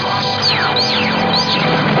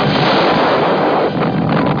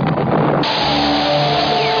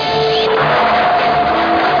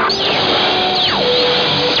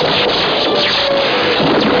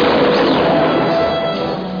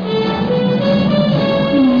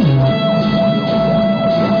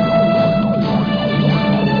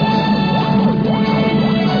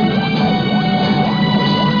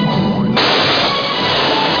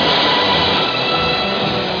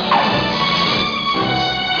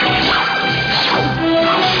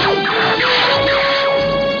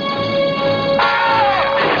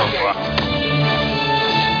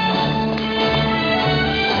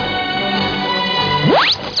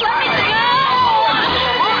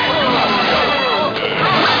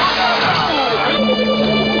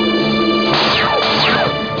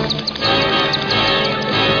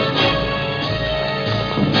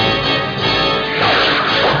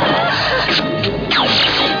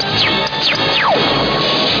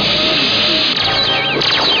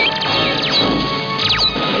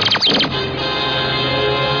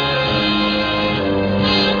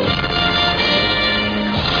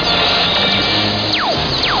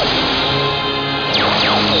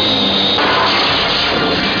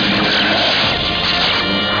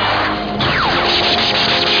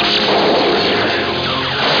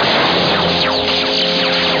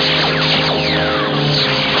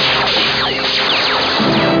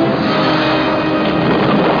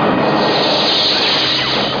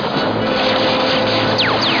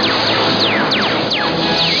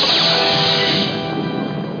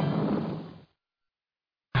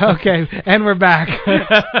Okay, and we're back.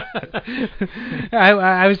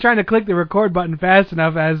 I was trying to click the record button fast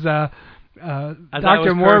enough as Dr.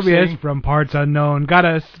 Morbius cursing. from Parts Unknown got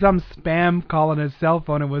some spam call on his cell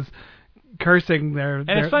phone and was cursing their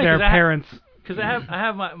parents. Because I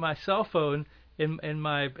have my cell phone in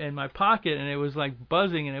my pocket, and it was like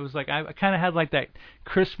buzzing, and it was like I kind of had like that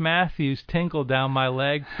Chris Matthews tinkle down my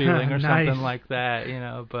leg feeling or Nice. something like that, you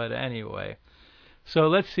know. But anyway. So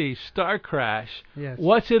let's see, Star Crash. Yes.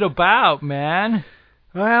 What's it about, man?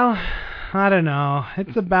 Well, I don't know.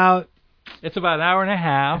 It's about an hour and a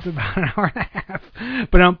half. It's about an hour and a half.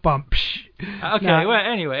 Bump. Okay. Well,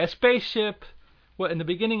 anyway, a spaceship. What in the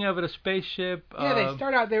beginning of it, a spaceship? Yeah, they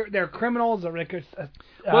start out. They're criminals. Or like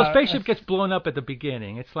well, a spaceship gets blown up at the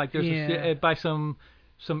beginning. It's like there's by some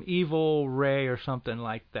evil ray or something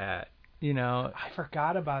like that. You know. I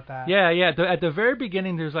forgot about that. Yeah. At the very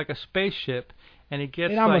beginning, there's like a spaceship. And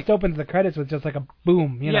it almost opens the credits with just like a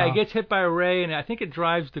boom, you know. Yeah, it gets hit by a ray, and I think it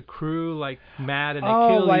drives the crew like mad, and they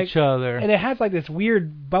kill each other. And it has like this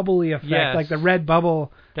weird bubbly effect, like the red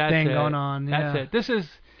bubble thing going on. That's it. This is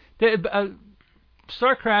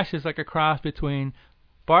Star Crash is like a cross between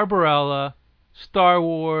Barbarella, Star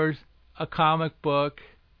Wars, a comic book,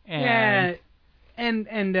 and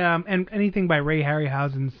and anything by Ray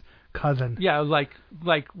Harryhausen's cousin. Yeah, like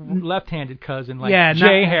left-handed cousin, like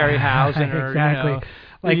J. Harryhausen. Or, exactly.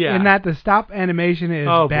 You know, in that the stop animation is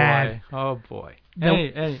bad. Oh boy.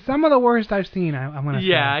 Some of the worst I've seen. I'm gonna say.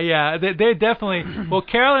 Yeah. They definitely. Well,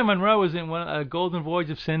 Carolyn Monroe was in Golden Voyage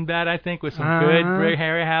of Sinbad, I think, with some good Ray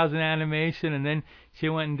Harryhausen animation, and then she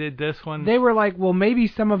went and did this one. They were like, well, maybe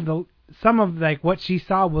some of like what she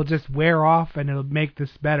saw will just wear off and it'll make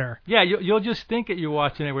this better. Yeah, you'll just think that you're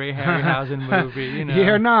watching a Ray Harryhausen movie, you know.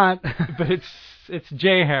 You're not. But it's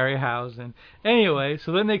J. Harryhausen. Anyway,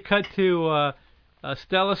 so then they cut to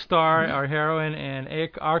Stella Star, our heroine, and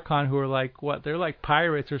Archon, who are like they're like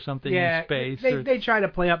pirates or something in space. They try to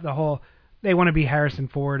play up the whole. They want to be Harrison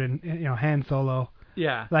Ford and Han Solo.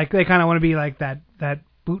 Yeah. Like they kind of want to be like that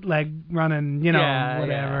bootleg running,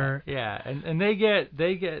 whatever. Yeah. And they get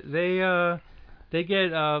the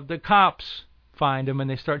cops find him and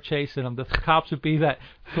they start chasing him. The cops would be that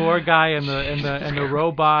Thor guy and the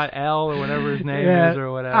robot L or whatever his name is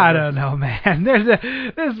or whatever. I don't know, man. There's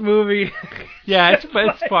this movie. Yeah, it's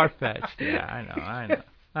far fetched. Yeah,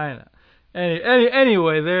 I know.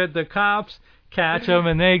 Anyway, the cops catch him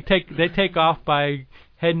and they take off by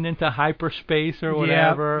heading into hyperspace or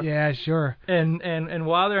whatever. Yeah, sure. And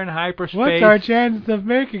while they're in hyperspace, what's our chances of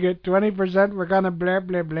making it? 20%. We're gonna blah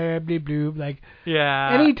blah blah blah blah. Like,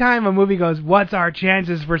 yeah. Anytime a movie goes, what's our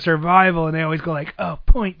chances for survival? And they always go like,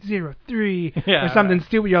 0.03 or something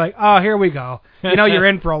stupid. You're like, oh, here we go. You know, you're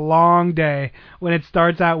in for a long day when it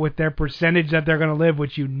starts out with their percentage that they're gonna live,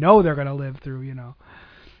 which you know they're gonna live through. You know.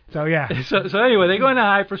 So yeah. So anyway, they go into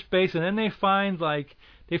hyperspace and then they find like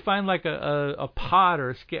a pod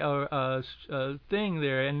or a thing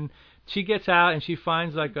there, and she gets out and she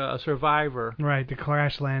finds like a survivor. Right, the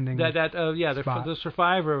crash landing. The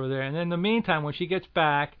survivor over there. And then in the meantime, when she gets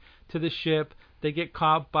back to the ship, they get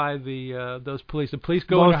caught by those police. The police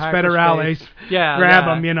go into hyperspace. Federales. Yeah, grab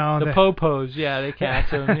them, you know. The popos, they catch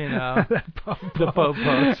them, you know. The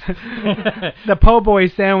popos. The po' boy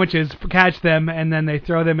sandwiches catch them, and then they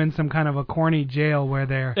throw them in some kind of a corny jail where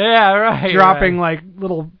they're dropping like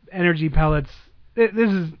little energy pellets. This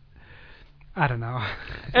is, I don't know.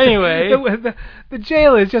 Anyway, the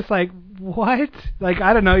jail is just like, what? Like,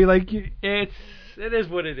 I don't know. It is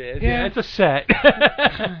what it is. Yeah, it's a set.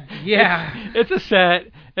 Yeah. It's a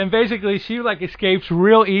set. And basically she like escapes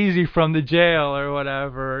real easy from the jail or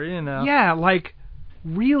whatever, you know. Yeah, like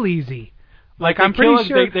real easy. Like I'm pretty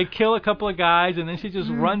sure they kill a couple of guys and then she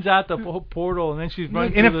just runs out the portal and then she's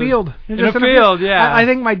running in a field. In a field, yeah. I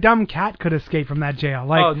think my dumb cat could escape from that jail.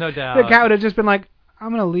 Like, oh, no doubt. The cat would have just been like, I'm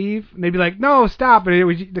going to leave. And they'd be like, no, stop.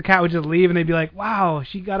 And the cat would just leave, and they'd be like, wow,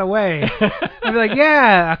 she got away. I'd be like,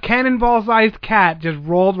 yeah, a cannonball-sized cat just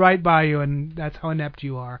rolled right by you, and that's how inept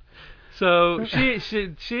you are. So she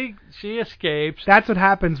escapes. That's what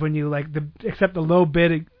happens when you accept the low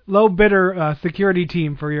bidder security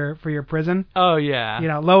team for your prison. Oh yeah. You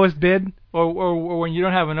know, lowest bid. Or when you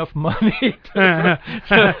don't have enough money to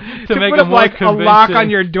make put it up more like convincing. A lock on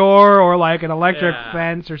your door or like an electric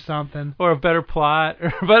fence or something. Or a better plot.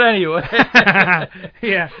 But anyway.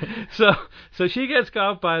 Yeah. So she gets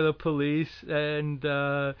caught by the police and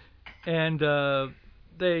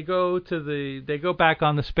they go back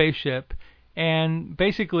on the spaceship, and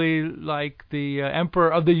basically like the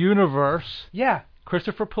Emperor of the Universe. Yeah.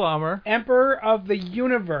 Christopher Plummer. Emperor of the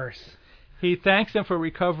Universe. He thanks them for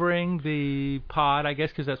recovering the pod, I guess,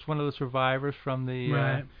 because that's one of the survivors from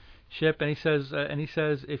the ship. And he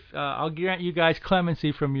says, if I'll grant you guys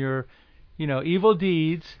clemency from your, evil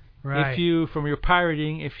deeds, from your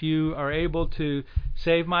pirating, if you are able to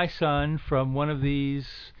save my son from one of these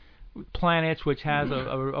planets which has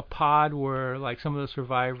a pod where like some of the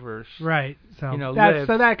survivors, live.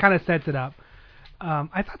 So that kind of sets it up.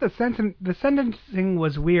 I thought the sentencing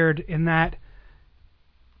was weird in that.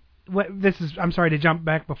 I'm sorry to jump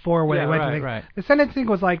back before where they went to right. The sentencing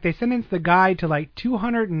was like they sentenced the guy to like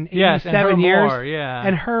 287 and years more,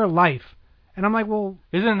 and her life. And I'm like, well,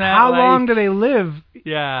 isn't that how long do they live?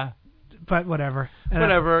 Yeah. But whatever.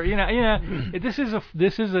 Whatever. This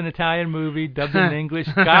is an Italian movie dubbed in English.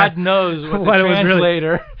 God knows what the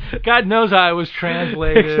translator. God knows how it was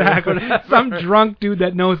translated. Exactly. Some drunk dude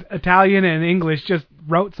that knows Italian and English just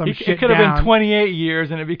wrote some shit down. It could have been 28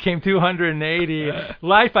 years and it became 280.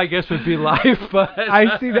 Life, I guess, would be life, but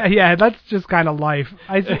I see that. Yeah, that's just kind of life.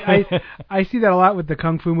 I see that a lot with the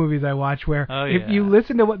kung fu movies I watch, where if you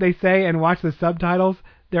listen to what they say and watch the subtitles,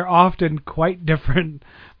 they're often quite different.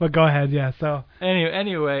 But go ahead, yeah. So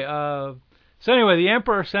anyway, the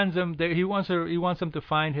Emperor sends him. He wants him to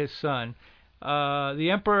find his son. The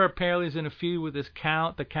Emperor apparently is in a feud with his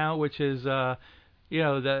count. The count, which is that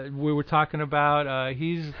we were talking about.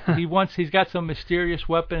 He's got some mysterious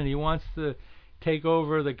weapon and he wants to take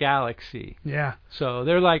over the galaxy. Yeah. So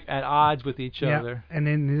they're like at odds with each other. And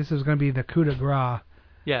then this is going to be the coup de grace.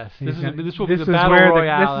 Yes. This will be the battle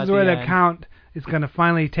royale. This is where the count is going to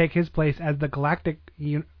finally take his place as the galactic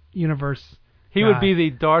universe. He would be the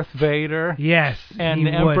Darth Vader. Yes, and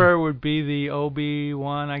the Emperor would be the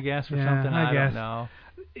Obi-Wan, I guess, or something. I don't know.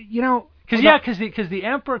 Because the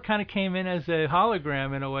Emperor kind of came in as a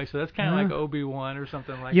hologram in a way, so that's kind of like Obi-Wan or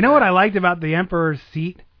something like that. You know what I liked about the Emperor's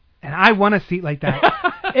seat? And I want a seat like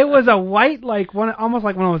that. It was a white, almost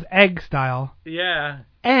like one of those egg style. Yeah.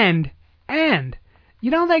 And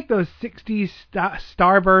like those 60s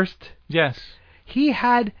Starburst? Yes. He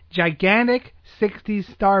had gigantic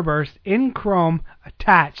 60s Starburst in chrome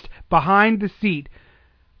attached behind the seat.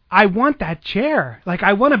 I want that chair.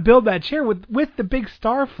 I want to build that chair with the big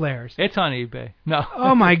star flares. It's on eBay. No.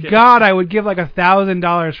 Oh my God, I would give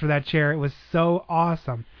 $1,000 for that chair. It was so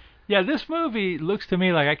awesome. Yeah, this movie looks to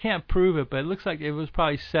me like, I can't prove it, but it looks like it was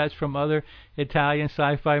probably sets from other Italian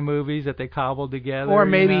sci-fi movies that they cobbled together. Or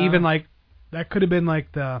maybe even that could have been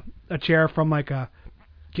a chair from a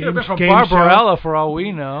game, from Barbarella, for all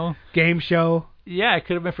we know. Game show. Yeah, it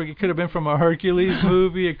could have been from a Hercules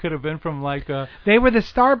movie. It could have been from like a. They were the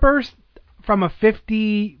Starburst from a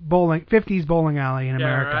 50s bowling alley in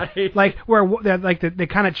America. Right. Like where they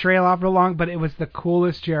kind of trail off real long, but it was the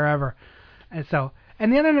coolest chair ever. And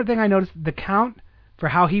the other thing I noticed, the count for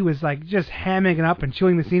how he was like just hamming it up and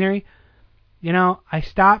chewing the scenery. You know, I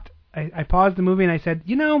stopped, I paused the movie and I said,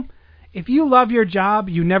 you know, if you love your job,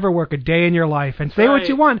 you never work a day in your life. And say what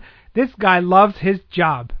you want. This guy loves his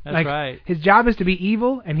job. That's right. His job is to be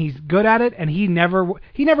evil, and he's good at it, and he never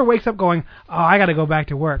wakes up going, oh, I got to go back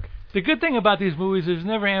to work. The good thing about these movies, there's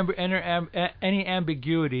never any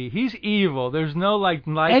ambiguity. He's evil. There's no like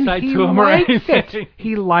light side to him or anything.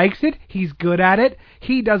 He likes it. He's good at it.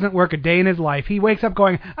 He doesn't work a day in his life. He wakes up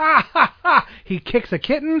going, ah, ha, ha. He kicks a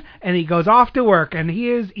kitten, and he goes off to work, and he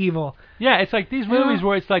is evil. Yeah, it's like these movies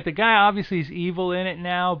where it's like the guy obviously is evil in it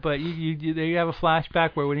now, but you have a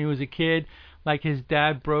flashback where when he was a kid, like his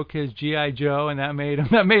dad broke his G.I. Joe, and that made him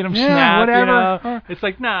snap. Whatever. You know? It's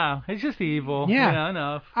like, nah, he's just evil. Yeah. You know,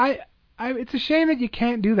 enough. It's a shame that you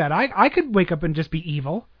can't do that. I could wake up and just be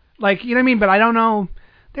evil, like, you know what I mean. But I don't know.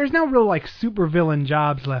 There's no real like supervillain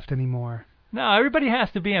jobs left anymore. No, everybody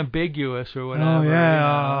has to be ambiguous or whatever. Oh yeah, you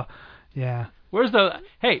know? Yeah. Where's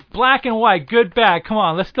hey, black and white, good, bad? Come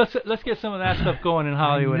on, let's get some of that stuff going in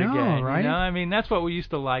Hollywood again. Right? You know, I mean, that's what we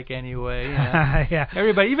used to like anyway. You know? Yeah.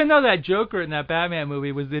 Everybody, even though that Joker in that Batman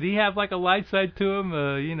movie did he have like a light side to him?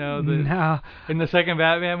 You know, No. In the second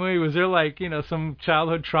Batman movie, was there like some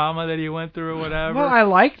childhood trauma that he went through or whatever? Well, I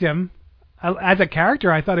liked him. As a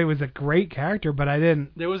character, I thought he was a great character, but I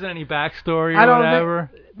didn't. There wasn't any backstory or whatever.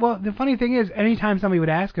 Well, the funny thing is, anytime somebody would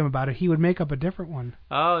ask him about it, he would make up a different one.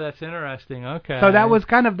 Oh, that's interesting. Okay. So that was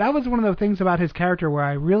one of the things about his character where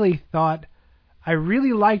I really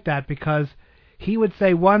liked that, because he would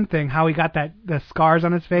say one thing, how he got the scars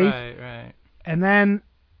on his face, right, and then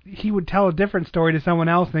he would tell a different story to someone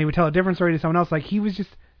else, and he would tell a different story to someone else. Like he was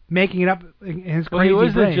just making it up in his crazy brain. Well, he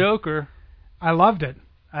was the Joker. I loved it.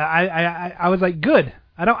 I was like, good.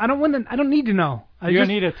 I don't need to know. You don't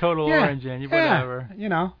need a total origin. Whatever. You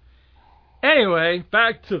know. Anyway,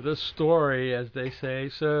 back to the story, as they say.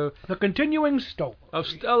 So the continuing story of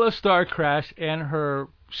Stella Starcrash and her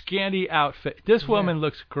scanty outfit. This woman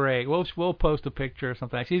looks great. We'll post a picture or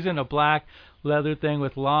something. She's in a black leather thing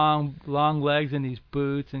with long legs and these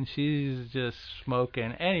boots, and she's just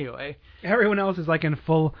smoking. Anyway, everyone else is like in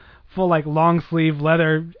full like long sleeve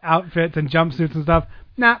leather outfits and jumpsuits and stuff.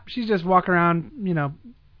 Nah, she's just walking around,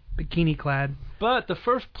 bikini clad. But the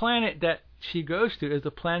first planet that she goes to is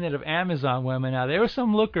the planet of Amazon women. Now, there were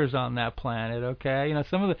some lookers on that planet, okay?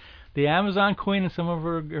 Some of the Amazon queen and some of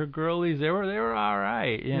her girlies, they were all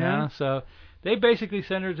right, you know? So they basically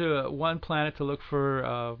sent her to one planet to look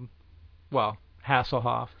for,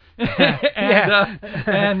 Hasselhoff.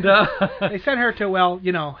 and they sent her to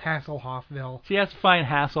Hasselhoffville. She has to find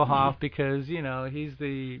Hasselhoff because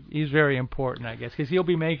he's very important, I guess, because he'll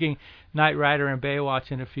be making Knight Rider and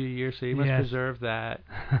Baywatch in a few years, so he must preserve that.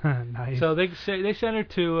 Nice. So they send her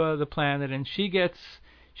to the planet, and she gets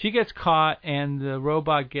caught, and the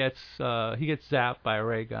robot gets zapped by a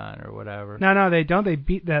ray gun or whatever. No, they don't. They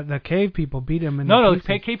beat the cave people. Beat him. The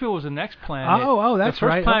cave people was the next planet. Oh, that's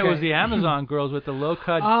right. The first planet was the Amazon girls with the low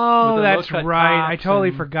cut. Oh, that's right. I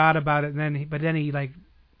totally forgot about it. And then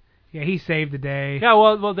he saved the day. Yeah,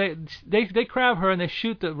 well, they grab her and they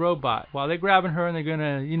shoot the robot while they're grabbing her, and they're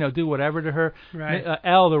gonna do whatever to her. Right.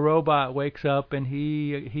 L, the robot, wakes up and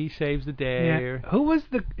he saves the day. Yeah. Who was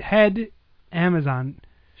the head Amazon?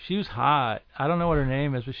 She was hot. I don't know what her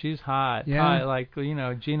name is, but she's hot. Yeah. Hot, like,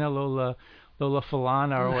 Gina Lola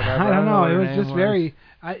Falana or whatever. I don't know. It was just was. very...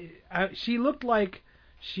 she looked like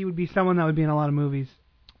she would be someone that would be in a lot of movies.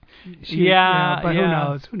 But who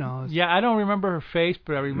knows? Yeah, I don't remember her face,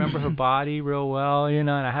 but I remember her body real well, and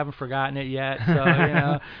I haven't forgotten it yet.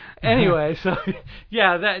 So, Anyway, so,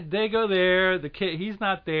 they go there. The kid, he's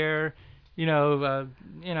not there. Hasselhoff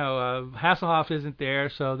isn't there,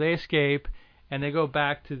 so they escape. And they go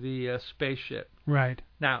back to the spaceship. Right.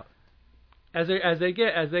 Now, as they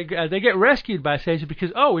get rescued by spaceship,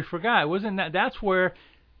 because we forgot, that's where,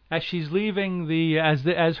 as she's leaving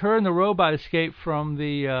as her and the robot escape from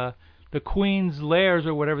the Queen's lairs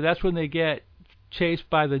or whatever, that's when they get chased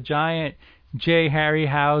by the giant J.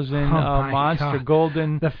 Harryhausen monster, God.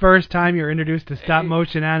 Golden. The first time you're introduced to stop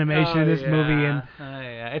motion animation in this movie, and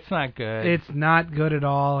it's not good. It's not good at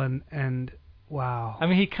all, and. Wow. I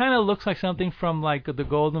mean, he kind of looks like something from like the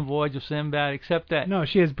Golden Voyage of Sinbad, except that no,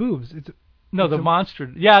 she has boobs. No, the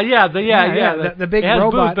monster. Yeah. The big it has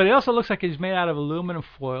robot. boobs, but it also looks like it's made out of aluminum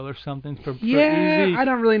foil or something for Yeah, easy. I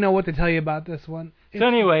don't really know what to tell you about this one. So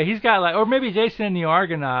anyway, he's got like, or maybe Jason and the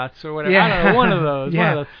Argonauts or whatever. Yeah. I don't know, one of those. Yeah. One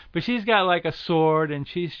of those. But she's got like a sword and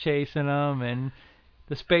she's chasing him, and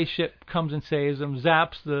the spaceship comes and saves him,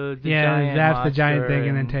 zaps the giant zaps the giant monster thing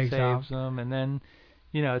and then takes saves off. him, and then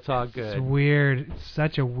it's all good. It's weird. It's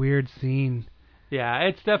such a weird scene. Yeah,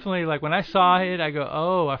 it's definitely like when I saw it, I go,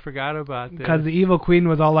 oh, I forgot about this. Because the evil queen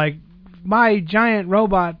was all like, my giant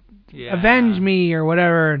robot, avenge me or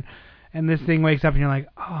whatever, and this thing wakes up and you're like,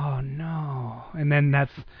 oh no, and then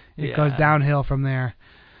it goes downhill from there.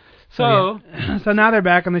 So so now they're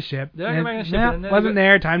back on the ship. Wasn't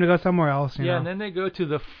there, time to go somewhere else. You know? And then they go to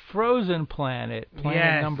the frozen planet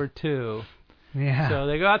number 2. Yeah. So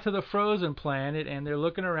they go out to the frozen planet and they're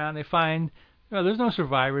looking around. They find there's no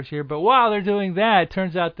survivors here, but while they're doing that, it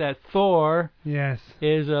turns out that Thor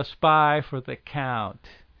is a spy for the Count,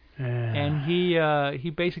 and he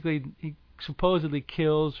basically supposedly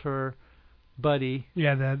kills her buddy.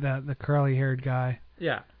 Yeah, the curly-haired guy.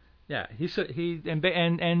 Yeah.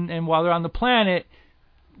 And while they're on the planet,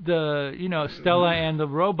 Stella and the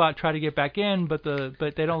robot try to get back in, but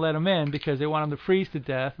they don't let them in because they want them to freeze to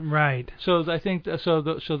death. Right. So I think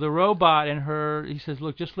the robot and her, he says,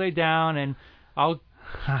 look, just lay down and I'll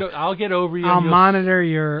get over you. I'll monitor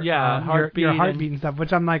your heartbeat, and stuff.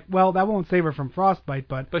 Which I'm like, well, that won't save her from frostbite,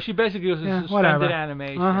 but she basically was a suspended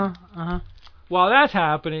animation. While that's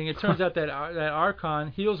happening, it turns out that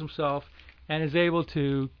Archon heals himself and is able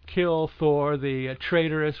to kill Thor, the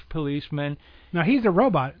traitorous policeman. Now he's a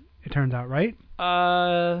robot. It turns out, right?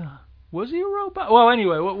 Was he a robot? Well,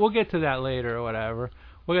 anyway, we'll get to that later or whatever.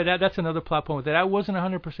 That's another plot point with that. I wasn't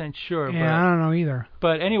 100% sure. Yeah, I don't know either.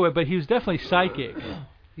 But anyway, he was definitely psychic.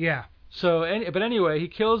 Yeah. So, but anyway, he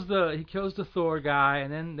kills the Thor guy,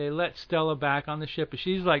 and then they let Stella back on the ship, and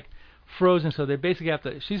she's like frozen. So they basically have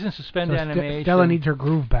to. She's in suspended animation. Stella needs her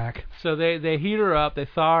groove back. So they heat her up, they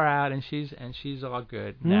thaw her out, and she's all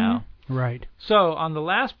good now. Right. So on the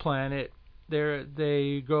last planet,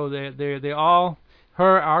 they all,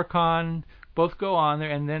 her, Archon, both go on there,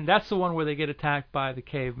 and then that's the one where they get attacked by the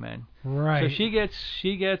cavemen. Right. So she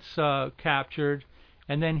gets captured,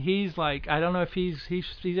 and then he's like, I don't know if he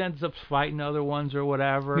ends up fighting other ones or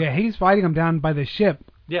whatever. Yeah, he's fighting them down by the ship.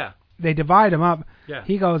 Yeah. They divide him up. Yeah.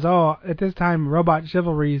 He goes, oh, at this time, robot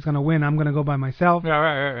chivalry is going to win. I'm going to go by myself. Yeah,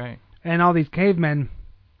 right. And all these cavemen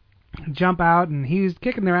jump out, and he's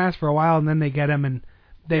kicking their ass for a while, and then they get him, and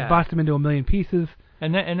they bust him into a million pieces.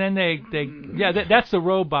 And then they that's the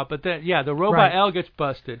robot, but then the robot L gets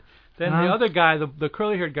busted. Then the other guy, the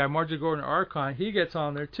curly-haired guy, Marjorie Gordon Archon, he gets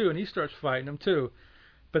on there too, and he starts fighting them too.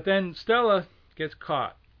 But then Stella gets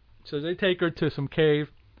caught, so they take her to some cave,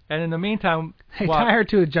 and in the meantime, they tie her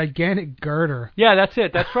to a gigantic girder. Yeah, that's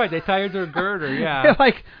it. That's right. They tie her to a girder. Yeah. They're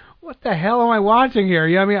like, what the hell am I watching here?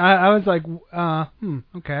 You know what I mean? I was like,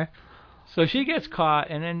 okay. So she gets caught,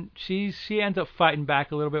 and then she ends up fighting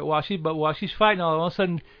back a little bit while she's fighting, all of a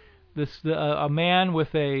sudden, a man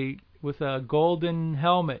with a golden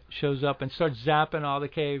helmet shows up and starts zapping all the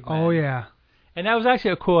cavemen. Oh yeah. And that was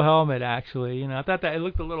actually a cool helmet, actually. I thought that it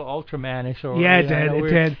looked a little Ultramanish. It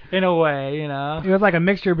did. In a way, It was like a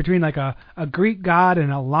mixture between like a Greek god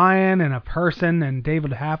and a lion and a person and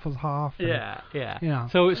David Hasselhoff. Yeah.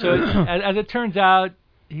 So as it turns out,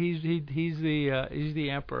 he's the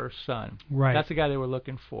Emperor's son. Right. That's the guy they were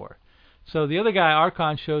looking for. So the other guy,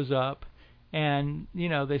 Archon, shows up, and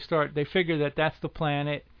they figure that that's the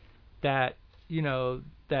planet that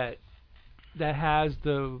that has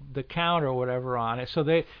the Count or whatever on it. So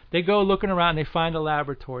they go looking around, and they find a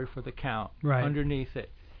laboratory for the Count underneath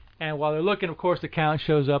it. And while they're looking, of course, the Count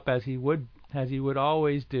shows up as he would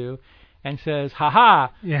always do, and says, "Ha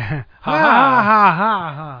ha! Yeah, ha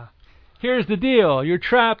ha! Here's the deal. You're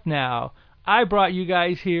trapped now. I brought you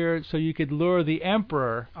guys here so you could lure the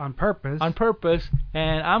Emperor on purpose,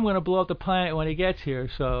 and I'm going to blow up the planet when he gets here.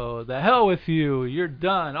 So the hell with you. You're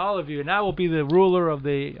done, all of you. And I will be the ruler of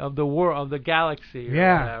the world, of the galaxy."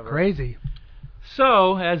 Yeah, crazy.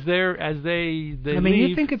 So as they leave,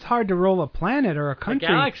 you think it's hard to rule a planet or a country?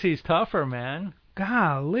 The galaxy's tougher, man.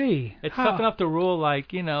 Golly. It's tough enough to rule,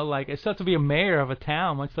 like it's tough to be a mayor of a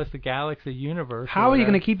town, much less the galaxy universe. How are you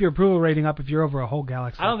going to keep your approval rating up if you're over a whole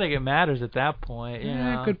galaxy? I don't think it matters at that point.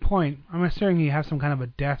 Good point. I'm assuming you have some kind of a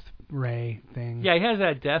death ray thing. Yeah, he has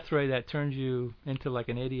that death ray that turns you into like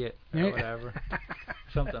an idiot or whatever.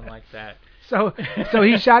 Something like that. So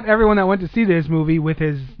he shot everyone that went to see this movie with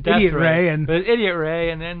his idiot ray, and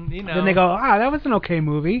then Then they go, that was an okay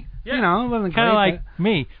movie. Yeah. It wasn't kind of great, like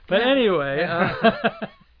me. But anyway,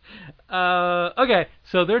 Okay,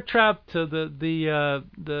 so they're trapped. So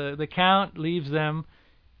the Count leaves them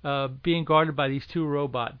being guarded by these two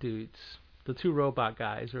robot dudes, the two robot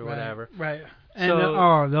guys or whatever. Right.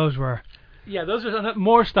 And those were. Yeah, those are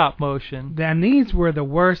more stop motion. And these were the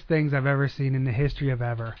worst things I've ever seen in the history of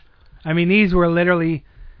ever. I mean, these were literally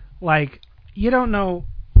like you don't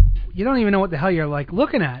even know what the hell you're like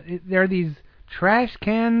looking at. They're these trash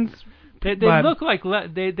cans. They look like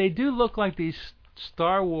they do look like these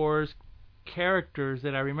Star Wars characters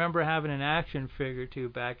that I remember having an action figure to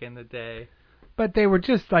back in the day. But they were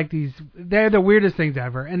just like these. They're the weirdest things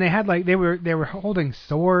ever, and they had like they were holding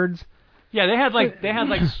swords. Yeah, they had like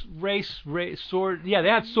race sword. Yeah, they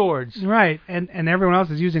had swords. Right, and everyone else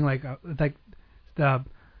is using like the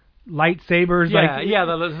lightsabers. Yeah,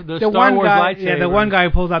 the Star Wars lightsaber. Yeah, the one guy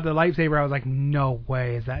who pulls out the lightsaber. I was like, no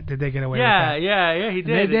way, did they get away with that? Yeah, he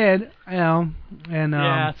did. And they did, you know, and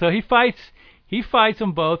yeah. So he fights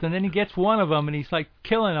them both, and then he gets one of them, and he's like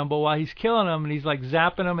killing them. But while he's killing them, and he's like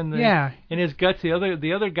zapping them in his guts, the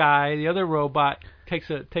other guy, the other robot cuts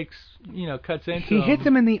into him. He hits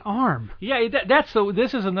him in the arm. Yeah,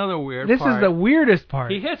 this is another weird part. This is the weirdest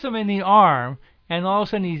part. He hits him in the arm, and all of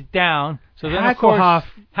a sudden he's down. So then of course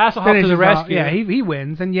Hasselhoff to the rescue. Yeah, he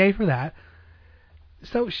wins, and yay for that.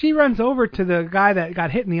 So she runs over to the guy that got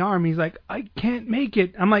hit in the arm. He's like, I can't make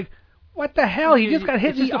it. I'm like, what the hell? He just got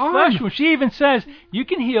hit in the arm. She even says, you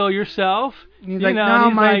can heal yourself. He's like, no,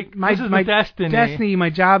 my destiny. My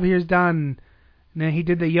job here's done. And then he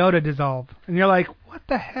did the Yoda dissolve, and you're like, "What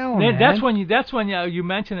the hell, man?" That's when you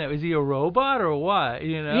mentioned that. Was he a robot or what?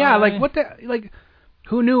 You know? Yeah, like what the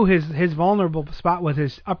who knew his vulnerable spot was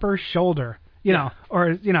his upper shoulder? You know,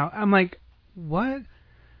 or I'm like, what?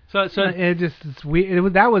 So it's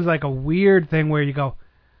weird. That was like a weird thing where you go,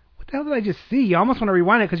 what the hell did I just see? You almost want to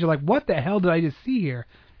rewind it because you're like, what the hell did I just see here?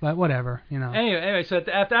 But whatever, Anyway, so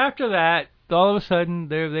after that, all of a sudden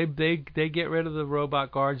they get rid of the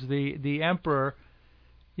robot guards. The Emperor,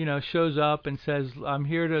 shows up and says, "I'm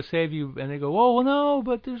here to save you." And they go, "Oh well, no,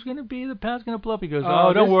 but there's gonna be the planet's gonna blow up." He goes,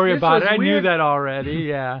 "Oh, don't worry about it. I knew that already."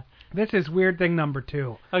 Yeah. This is weird thing number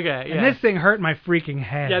 2. Okay. Yeah. And this thing hurt my freaking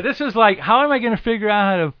head. Yeah. This is like, how am I gonna figure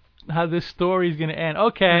out how this story is gonna end?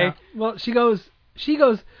 Okay. Yeah. Well, she goes.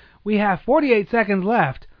 We have 48 seconds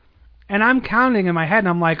left, and I'm counting in my head, and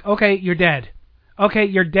I'm like, okay, you're dead. Okay,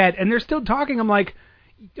 you're dead. And they're still talking. I'm like,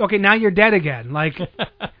 okay, now you're dead again. Like,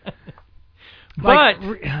 but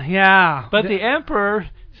But the Emperor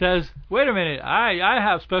says, wait a minute, I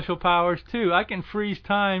have special powers too. I can freeze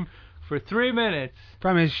time for 3 minutes.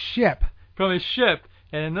 From his ship.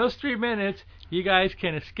 And in those 3 minutes, you guys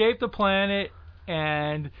can escape the planet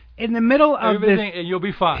and... In the middle of this, and you'll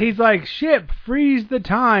be fine. He's like, ship, freeze the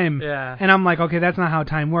time. Yeah. And I'm like, okay, that's not how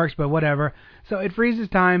time works, but whatever. So it freezes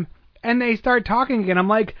time, and they start talking again. I'm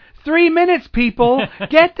like, 3 minutes, people,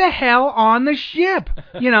 get the hell on the ship.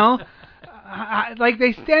 Like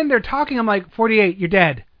they stand there talking. I'm like, 48, you're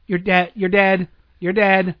dead. You're dead. You're dead. You're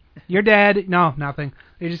dead. You're dead. No, nothing.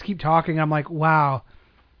 They just keep talking. I'm like, wow.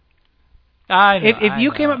 I know, if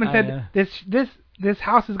you came up and said this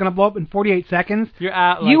house is going to blow up in 48 seconds, you're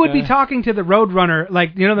out. You would be talking to the Roadrunner,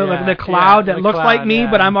 like the cloud that looks like me,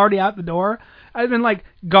 but I'm already out the door. I've been like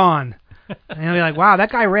gone. And I'd be like, wow, that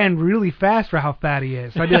guy ran really fast for how fat he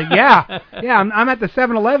is. So I'd be like, yeah, I'm at the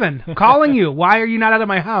 7-Eleven. I'm calling you. Why are you not out of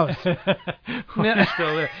my house? You're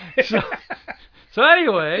still there. So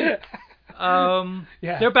anyway,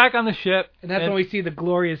 they're back on the ship. And that's when we see the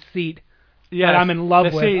glorious seat that I'm in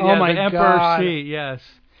love with. Oh, my God. The Emperor's seat, yes.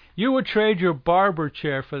 You would trade your barber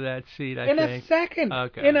chair for that seat, I think. In a second.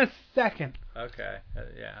 Okay. In a second. Okay.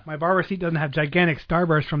 Yeah. My barber seat doesn't have gigantic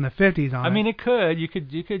starburst from the 50s on it. I mean, it could. You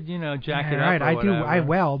could, jack it up. Right. Or whatever. I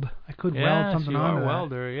weld. I could weld something on that.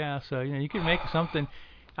 Welder. Yeah. So you could make something.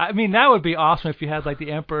 I mean, that would be awesome if you had like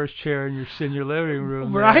the Emperor's chair in your living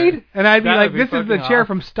room. Right. There. And I'd be like, this is the chair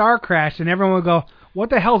from Star Crash, and everyone would go, what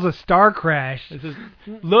the hell's a Star Crash? This is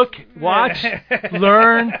look, watch,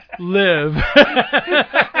 learn, live.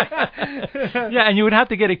 Yeah, and you would have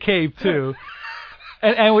to get a cape too.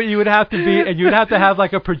 And you would have to have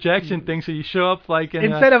like a projection thing, so you show up like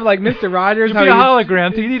instead of like Mr. Rogers. You'd be a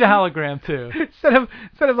hologram too. You need a hologram too.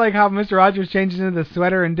 Instead of like how Mr. Rogers changes into the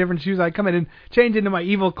sweater and different shoes, I'd come in and change into my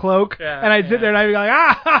evil cloak, and I'd sit there and I'd be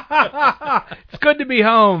like, it's good to be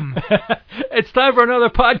home. It's time for another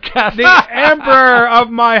podcast. The Emperor of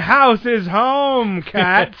my house is home,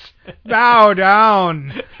 cats. Bow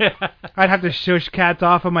down. I'd have to shush cats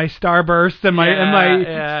off of my starburst and my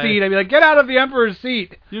seat. I'd be like, get out of the Emperor's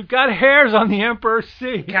seat. You've got hairs on the Emperor's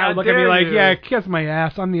seat. Cat would look at me like, yeah, kiss my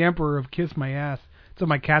ass. I'm the Emperor of kiss my ass. That's what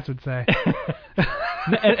my cats would say.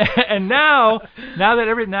 and now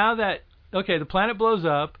that okay, the planet blows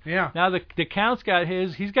up. Yeah. Now the Count's got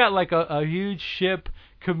his. He's got like a huge ship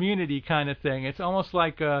community kind of thing. It's almost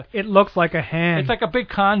like a. It looks like a hand. It's like a big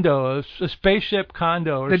condo, a spaceship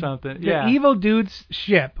condo or something. The evil dude's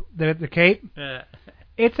ship, the Cape. Yeah.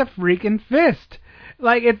 It's a freaking fist.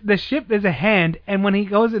 Like the ship is a hand, and when he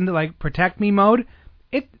goes into like protect me mode,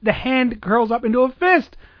 the hand curls up into a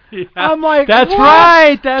fist. Yeah. I'm like, that's what?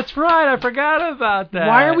 right. That's right. I forgot about that.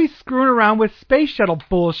 Why are we screwing around with space shuttle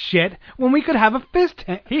bullshit when we could have a fist?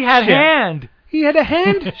 He had ship? hand. He had a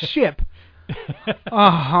hand ship. It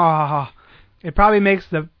probably makes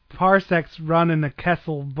the parsecs run in the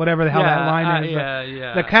Kessel, whatever the hell that line is.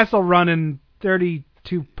 Yeah. The Kessel run in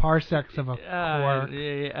 32 parsecs of a quark.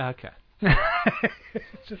 Yeah, okay.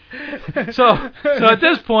 so at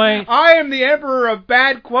this point, I am the emperor of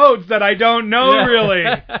bad quotes that I don't know really.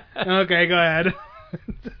 Okay, go ahead.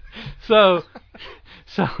 so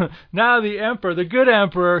now the good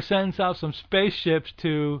emperor sends out some spaceships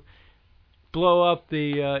to blow up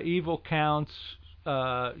the evil Count's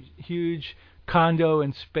huge condo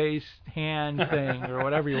in space hand thing, or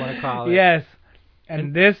whatever you want to call it. Yes.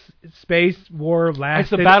 And this space war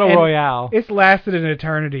lasted. It's a battle royale. It's lasted an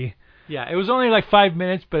eternity. Yeah, it was only like 5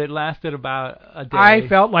 minutes, but it lasted about a day. I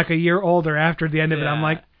felt like a year older after the end of it. I'm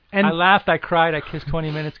like, and I laughed, I cried, I kissed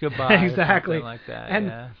 20 minutes goodbye. Exactly. Or something like that.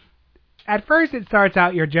 And at first it starts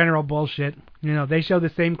out your general bullshit. You know, they show the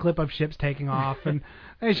same clip of ships taking off, and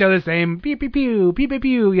they show the same pew pew pew, pew pew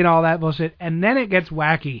pew, you know, all that bullshit. And then it gets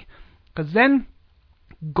wacky, because then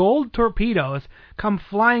gold torpedoes come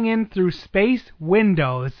flying in through space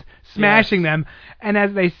windows, smashing them, and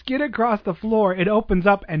as they skid across the floor, it opens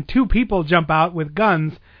up and two people jump out with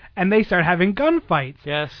guns, and they start having gunfights.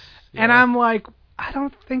 Yes. And I'm like, I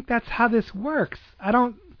don't think that's how this works.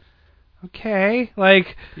 Okay.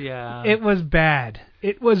 Like, it was bad.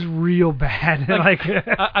 It was real bad. Like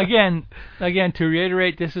again, to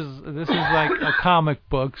reiterate, this is like a comic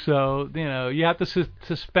book, so you know you have to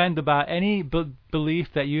suspend about any belief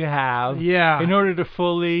that you have, in order to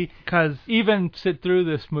fully even sit through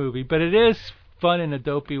this movie. But it is fun in a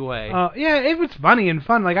dopey way. Yeah, it was funny and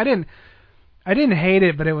fun. Like I didn't hate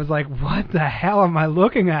it, but it was like, what the hell am I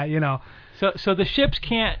looking at? You know. So the ships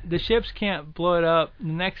can't blow it up. The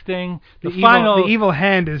next thing, the evil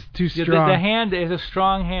hand is too strong. The hand is a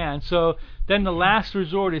strong hand. So then the last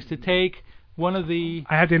resort is to take one of the.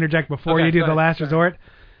 I have to interject before you do the last resort.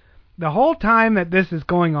 The whole time that this is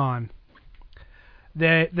going on,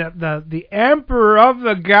 the Emperor of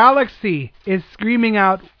the Galaxy is screaming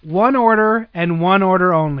out one order and one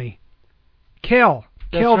order only: kill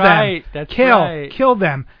them, kill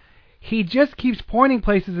them. He just keeps pointing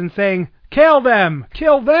places and saying, kill them,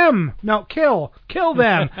 no, kill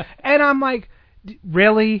them. And I'm like,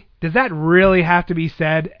 really? Does that really have to be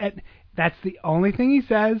said? And that's the only thing he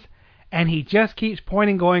says, and he just keeps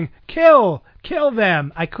pointing, going, kill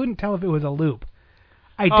them. I couldn't tell if it was a loop.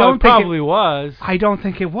 I don't think probably was. I don't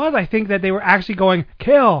think it was. I think that they were actually going,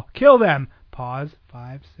 kill them. Pause,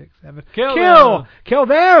 5, 6, 7. Kill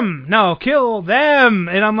them. No, kill them.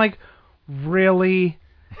 And I'm like, really?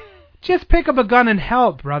 Just pick up a gun and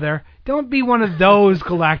help, brother. Don't be one of those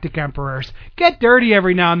galactic emperors. Get dirty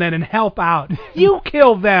every now and then and help out. You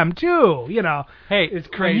kill them, too, you know. Hey, it's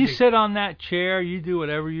crazy. When you sit on that chair, you do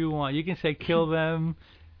whatever you want. You can say kill them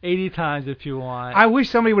 80 times if you want. I wish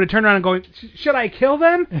somebody would have turned around and go, should I kill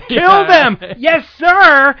them? Kill them! Yes,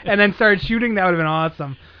 sir! And then started shooting. That would have been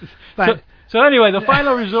awesome. But so anyway, the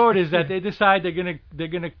final resort is that they decide they're gonna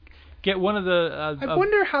get one of the... I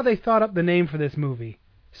wonder how they thought up the name for this movie.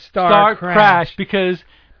 Star Crash, because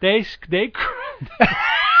they get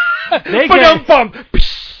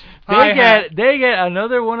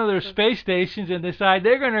another one of their space stations and decide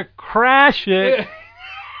they're going to crash it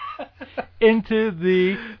into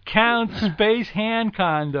the Count Space Hand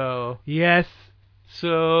condo. Yes.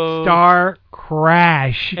 So Star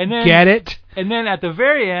Crash. And then, get it? And then at the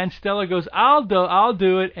very end, Stella goes, I'll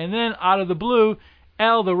do it. And then out of the blue,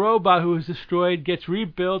 Elle, the robot who was destroyed, gets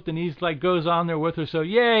rebuilt, and he's like goes on there with her. So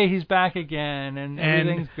yay, he's back again, and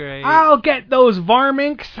everything's great. I'll get those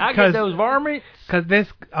varmints. Because this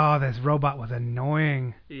robot was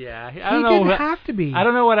annoying. Yeah, I don't know. He didn't have to be. I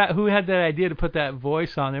don't know who had that idea to put that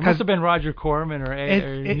voice on there. It must have been Roger Corman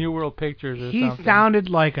or New World Pictures or something. He sounded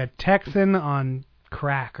like a Texan on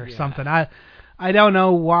crack or something. I don't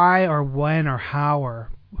know why or when or how or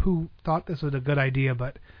who thought this was a good idea,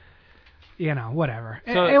 but. You know, whatever.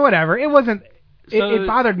 Whatever. It wasn't. It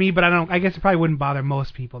bothered me, but I guess it probably wouldn't bother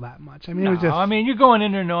most people that much. I mean, it was just. I mean, you're going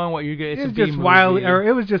in there knowing what you're getting. It was just wild, or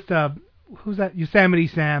it was just a who's that? Yosemite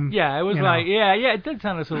Sam. Yeah, it was you like, know. yeah, it did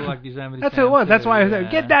sound a little like Yosemite That's Sam. what it was. Too. That's why I was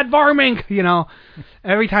like, get that Varmink, you know.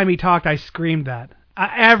 Every time he talked, I screamed that.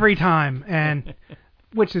 Every time, and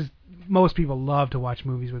which is most people love to watch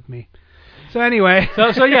movies with me. So anyway.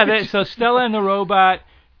 So Stella and the robot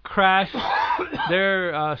crash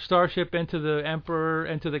their starship into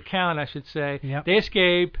the Count, I should say. Yep. They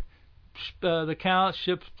escape. The Count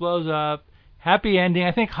ship blows up. Happy ending.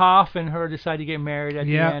 I think Hoff and her decide to get married at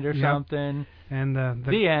the end or something. And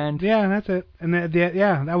the end. Yeah, that's it. And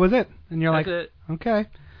that was it. And you're that's like, it. okay,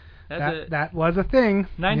 that was a thing.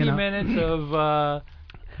 90 minutes of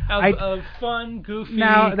fun, goofy,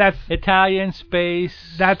 Italian space.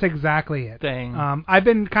 That's exactly it. Thing. I've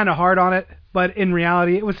been kind of hard on it, but in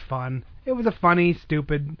reality, it was fun. It was a funny,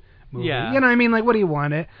 stupid movie. Yeah. You know what I mean? Like, what do you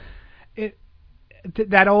want?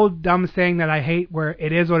 That old dumb saying that I hate, where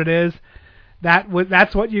it is what it is.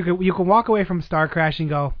 That's what you can walk away from Star Crash and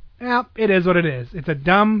go, yeah, it is what it is. It's a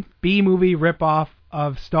dumb B-movie ripoff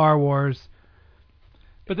of Star Wars.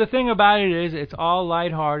 But the thing about it is, it's all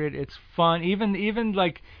lighthearted. It's fun. Even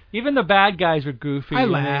the bad guys are goofy. I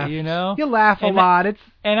laugh. You know, you laugh a lot.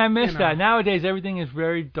 And I miss that. Nowadays, everything is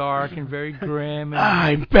very dark and very grim. And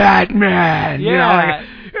I'm Batman. Yeah.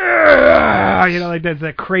 Like that's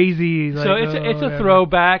that crazy. So it's a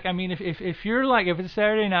throwback. I mean, if it's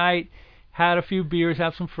Saturday night, had a few beers,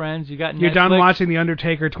 have some friends, you got Netflix. You're done watching The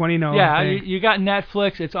Undertaker 20. Yeah, you got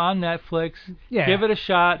Netflix. It's on Netflix. Yeah. Give it a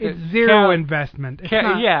shot. It's zero investment.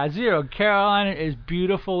 Zero. Carolina is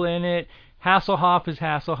beautiful in it. Hasselhoff is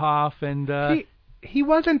Hasselhoff, and he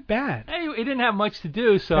wasn't bad. He didn't have much to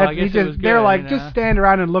do, so I guess it was good. They're like, just stand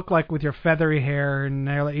around and look like with your feathery hair, and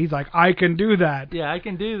he's like, I can do that. Yeah, I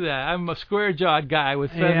can do that. I'm a square-jawed guy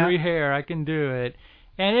with feathery hair. I can do it.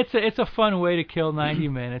 And it's a fun way to kill 90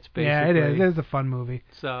 minutes, basically. Yeah, it is. It is a fun movie.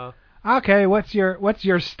 So. Okay, what's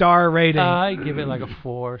your star rating? I give it like a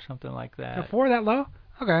 4 or something like that. A 4 that low?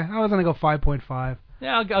 Okay, I was gonna go 5.5.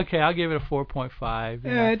 Yeah, I'll give it a 4.5.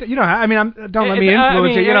 Yeah, you know, I mean, don't let me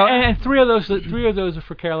influence it. You know, and three of those are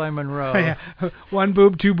for Caroline Monroe. Yeah, 1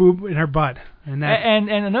 boob, 2 boob in her butt, and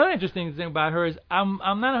another interesting thing about her is I'm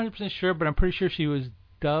not 100% sure, but I'm pretty sure she was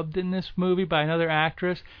dubbed in this movie by another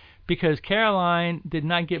actress. Because Caroline did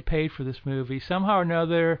not get paid for this movie. Somehow or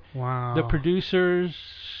another, the producers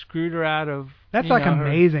screwed her out of. That's like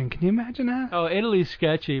amazing. Can you imagine that? Oh, Italy's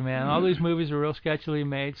sketchy, man. All these movies are real sketchily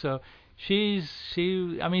made. So she'll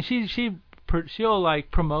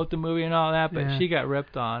like promote the movie and all that, but she got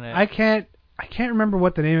ripped on it. I can't remember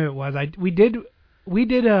what the name of it was. We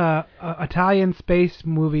did a Italian space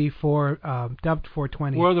movie for dubbed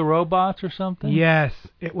 420. War of the Robots or something. Yes,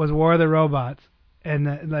 it was War of the Robots. And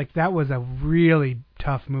that was a really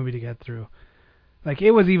tough movie to get through. Like,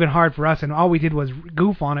 it was even hard for us, and all we did was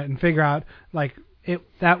goof on it and figure out that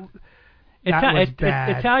was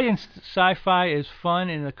bad. Italian sci-fi is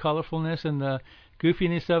fun in the colorfulness and the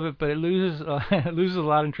goofiness of it, but it loses a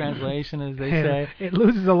lot in translation, as they say. It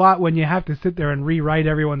loses a lot when you have to sit there and rewrite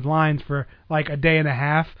everyone's lines for like a day and a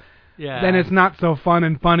half. Yeah. Then it's not so fun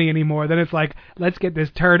and funny anymore. Then it's like, let's get this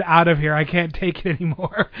turd out of here. I can't take it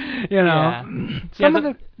anymore. You know.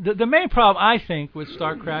 Yeah. The main problem, I think, with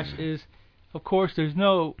Star Crash is, of course, there's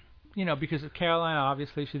no, because of Carolina,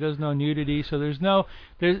 obviously, she does no nudity, so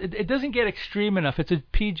it doesn't get extreme enough. It's a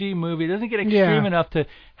PG movie. It doesn't get extreme enough to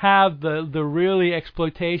have the really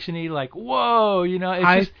exploitation-y, like, whoa,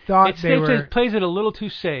 it plays it a little too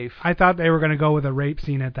safe. I thought they were going to go with a rape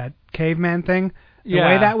scene at that caveman thing. The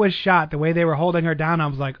way that was shot, the way they were holding her down, I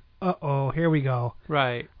was like, uh-oh, here we go.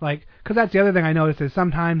 Right. Like, because that's the other thing I noticed is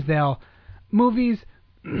sometimes movies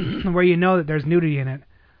where you know that there's nudity in it,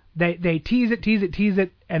 they tease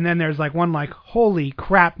it, and then there's like one like, holy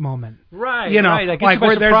crap moment. Right, right. Like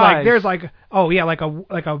where there's like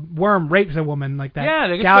a worm rapes a woman, like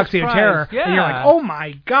that Galaxy of Terror. Yeah. And you're like, oh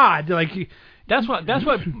my God. Like, That's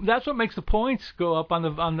what makes the points go up on the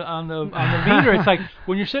meter. It's like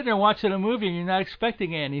when you're sitting there watching a movie and you're not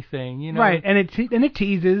expecting anything, Right, and it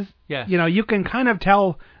teases. Yeah. You can kind of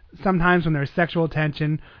tell sometimes when there's sexual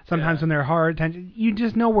tension, sometimes when there's horror tension. You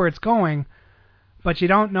just know where it's going, but you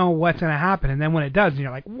don't know what's going to happen. And then when it does,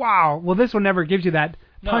 you're like, wow. Well, this one never gives you that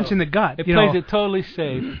punch in the gut. It plays it totally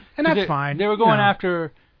safe, and that's fine. They were going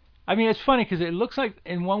after. I mean, it's funny because it looks like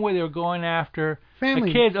in one way they were going after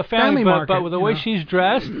a family market, but with the way she's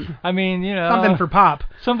dressed, I mean, something for Pop,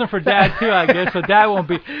 something for Dad too, I guess. So Dad won't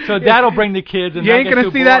be. So Dad'll bring the kids, and you ain't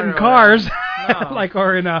gonna see that in Cars. No. Like,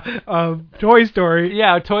 or in a Toy Story.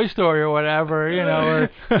 Yeah, Toy Story or whatever, or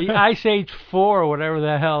the Ice Age 4 or whatever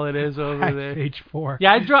the hell it is over there. Ice Age 4.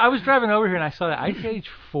 Yeah, I was driving over here and I saw that Ice Age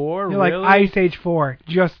 4. You're really? like, Ice Age 4,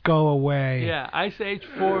 just go away. Yeah, Ice Age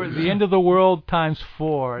 4, the end of the world times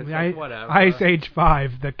 4. It's like, whatever. Ice Age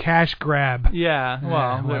 5, the cash grab. Yeah,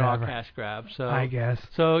 well, they're all whatever. cash grabs. So I guess.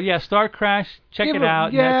 So yeah, Star Crash, check it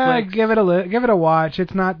out. Yeah, Netflix. give it a watch.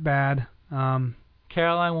 It's not bad.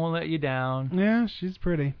 Caroline won't let you down. Yeah, she's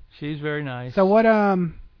pretty. She's very nice. So what are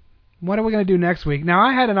we gonna do next week? Now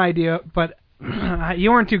I had an idea, but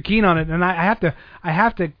you weren't too keen on it, and I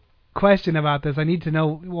have to question about this. I need to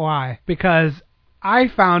know why, because I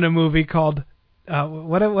found a movie called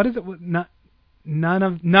what is it?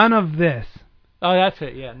 None of this. Oh, that's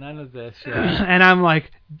it. Yeah, none of this. Yeah. And I'm like,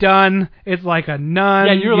 done. It's like a nun.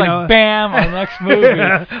 Yeah, you're like, bam, our next movie.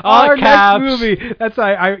 All our caps. next movie. That's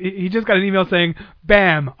why he just got an email saying,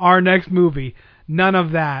 bam, our next movie. None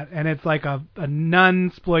of that. And it's like a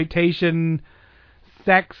nun-sploitation,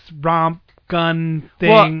 sex romp gun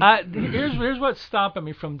thing. Well, here's what's stopping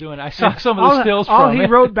me from doing it. I saw some of the stills from it. All he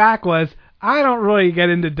wrote back was, I don't really get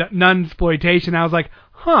into nun-sploitation. I was like,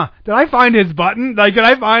 did I find his button? Like, did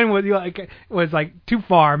I find what it was like too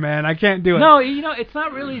far, man? I can't do it. No, it's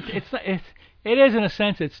not really. It is in a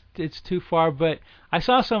sense. It's too far. But I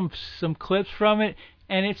saw some clips from it,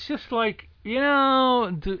 and it's just like,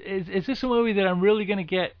 is this a movie that I'm really going to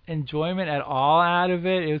get enjoyment at all out of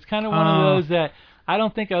it? It was kind of one of those that I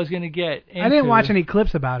don't think I was going to get into. I didn't watch any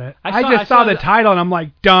clips about it. I just saw the title, and I'm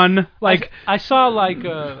like, done. Like I saw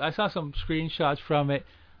some screenshots from it.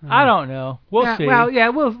 I don't know. We'll see. Well, yeah,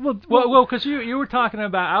 we'll because you were talking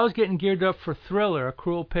about, I was getting geared up for Thriller, A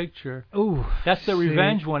Cruel Picture. Ooh, that's the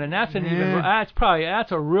revenge one, and that's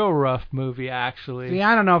that's a real rough movie actually. See,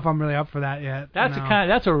 I don't know if I'm really up for that yet.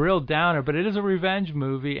 That's a real downer, but it is a revenge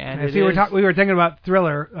movie, and we were thinking about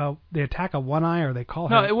Thriller, The Attack of One Eye, or they call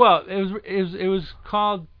her. No, it was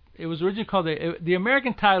called. It was originally called the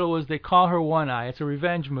American title was They Call Her One Eye. It's a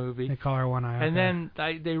revenge movie. They Call Her One Eye. Okay. And then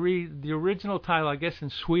they read the original title, I guess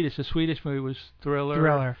in Swedish. The Swedish movie was Thriller.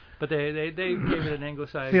 Thriller. But they gave it an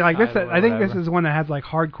anglicized. See, like title this, I think this is one that has like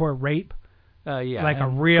hardcore rape. Yeah. Like a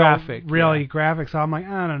real graphic. So I'm like,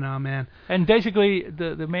 I don't know, man. And basically,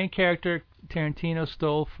 the main character Tarantino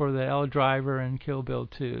stole for the Elle Driver and Kill Bill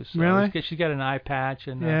 2. So really? She's got an eye patch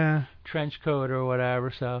and a trench coat or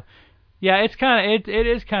whatever. So. Yeah, it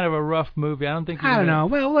is kind of a rough movie. I don't think. I don't know.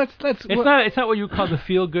 Well, let's. It's not what you call the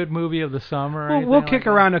feel good movie of the summer. We'll kick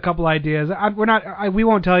around a couple ideas. We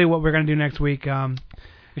won't tell you what we're gonna do next week.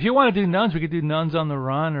 If you want to do Nuns, we could do Nuns on the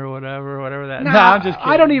Run or whatever that. No, I'm just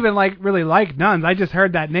kidding. I don't even really like Nuns. I just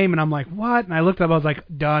heard that name and I'm like, what? And I looked up. I was like,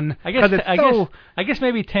 done. I guess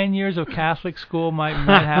maybe 10 years of Catholic school might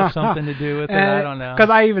have something to do with it. I don't know. Because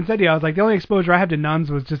I even said to you, I was like, the only exposure I had to Nuns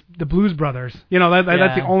was just the Blues Brothers.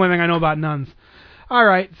 That's the only thing I know about Nuns. All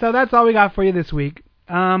right, so that's all we got for you this week.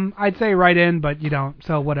 I'd say write in, but you don't,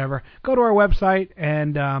 so whatever. Go to our website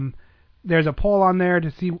and. There's a poll on there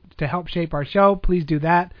to help shape our show. Please do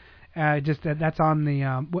that. That's on the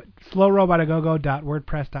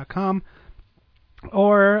slowrobotagogo.wordpress.com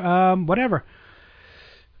or whatever.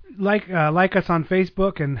 Like us on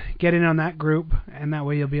Facebook and get in on that group, and that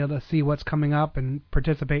way you'll be able to see what's coming up and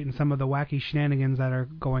participate in some of the wacky shenanigans that are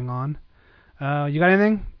going on. You got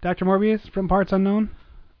anything, Dr. Morbius from Parts Unknown?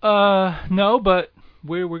 No, but.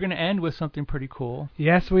 We're going to end with something pretty cool.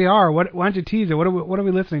 Yes, we are. Why don't you tease it? What are we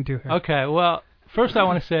listening to here? Okay, well, first I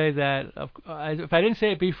want to say that if I didn't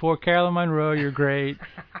say it before, Carolyn Monroe, you're great.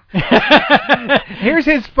 Here's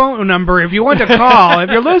his phone number if you want to call. If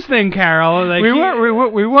you're listening, Carol. We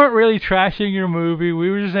weren't really trashing your movie. We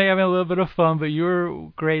were just having a little bit of fun, but you were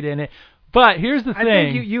great in it. But here's the thing.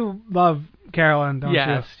 I think you love Carolyn, don't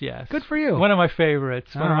you? Yes. Good for you. One of my favorites.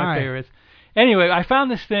 Anyway, I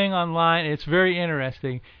found this thing online. It's very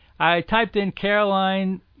interesting. I typed in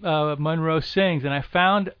Caroline Monroe Sings, and I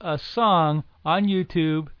found a song on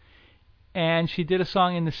YouTube, and she did a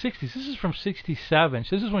song in the 60s. This is from 67.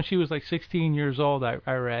 So this is when she was like 16 years old, I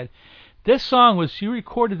read. This song she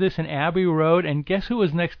recorded this in Abbey Road, and guess who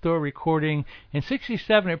was next door recording? In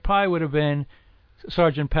 67, it probably would have been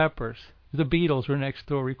Sgt. Pepper's. The Beatles were next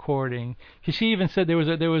door recording. Because she even said there was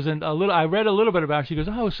a little. I read a little bit about it. She goes,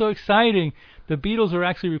 "Oh, so exciting! The Beatles are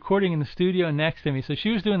actually recording in the studio next to me." So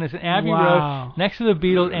she was doing this in Abbey Road next to the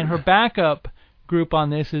Beatles, and her backup group on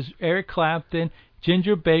this is Eric Clapton,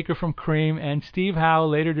 Ginger Baker from Cream, and Steve Howe,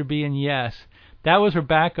 later to be in Yes. That was her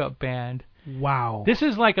backup band. Wow. This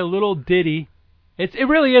is like a little ditty It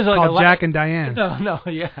really is like called Jack and Diane. No,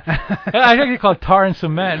 yeah. I think it's called Tar and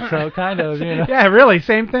Cement, so kind of, you know. Yeah, really,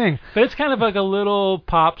 same thing. But it's kind of like a little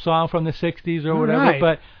pop song from the 60s or whatever. Right.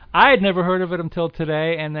 But I had never heard of it until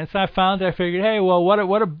today, and then so I found it. I figured, hey, well,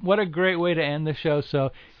 what a great way to end the show.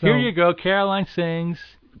 So here you go. Caroline sings.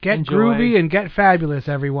 Get Enjoy. groovy and get fabulous,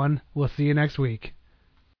 everyone. We'll see you next week.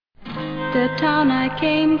 The town I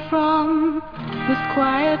came from was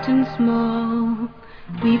quiet and small.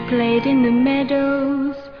 We played in the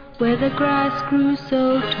meadows where the grass grew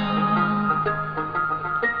so tall.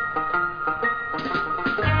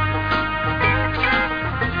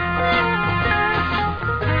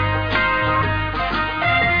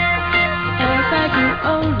 As I grew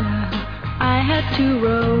older, I had to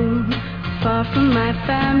roam far from my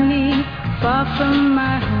family, far from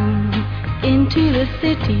my home, into the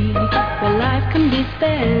city where life can be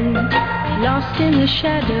spent, lost in the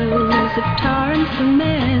shadows of tar and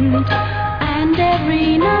cement. And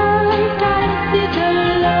every night I sit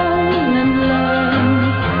alone and learn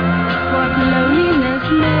what loneliness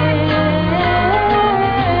meant.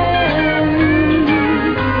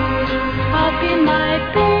 Up in my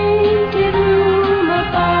painted room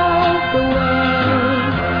above the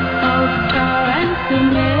world of tar and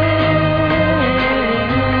cement.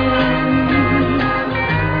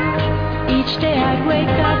 Each day I'd wake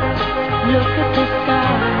up, look at the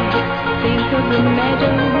sky, think of the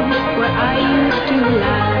meadow where I used to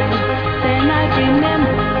lie. Then I'd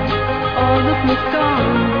remember all that was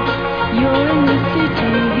gone. You're in the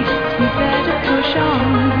city, you better push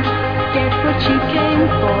on. Get what you came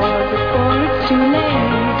for before it's too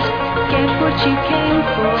late. Get what you came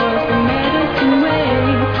for, the meadow can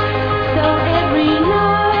wait. So every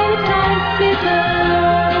night I sit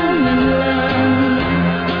alone and learn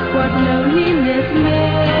what loneliness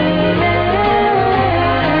meant.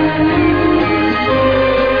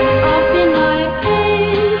 Up in my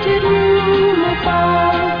painted room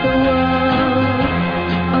above the world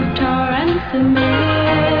of tar and cement.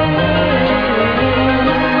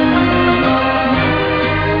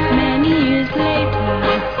 Many years later,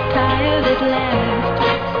 tired at last,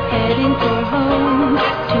 heading for home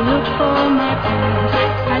to look for my past.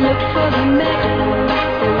 I looked for the meadow,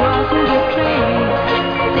 there wasn't a trace.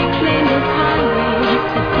 Six-lane highways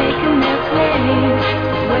had taken their place.